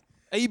mad.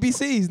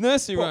 ABCs,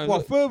 nursery rhymes.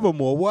 But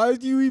furthermore, why are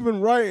you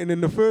even writing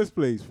in the first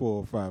place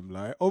for, fam?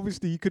 Like,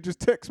 obviously, you could just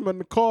text man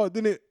the card,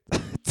 didn't it?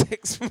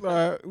 Text me.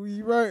 Like, what are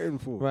you writing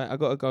for? Right, I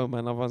gotta go,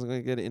 man. Otherwise, I'm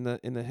gonna get it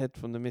in the head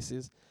from the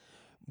missus.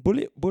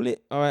 Bullet.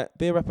 All right,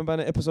 Beer Rap and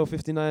Banner, episode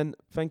 59.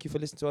 Thank you for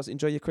listening to us.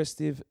 Enjoy your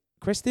Crestive.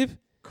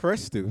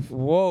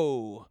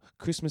 Whoa,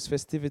 Christmas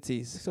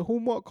festivities It's a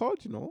Hallmark card,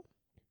 you know.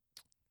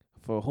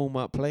 for a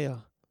Hallmark player.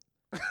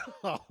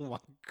 Oh my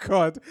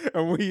God,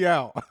 and we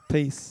out.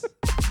 Peace.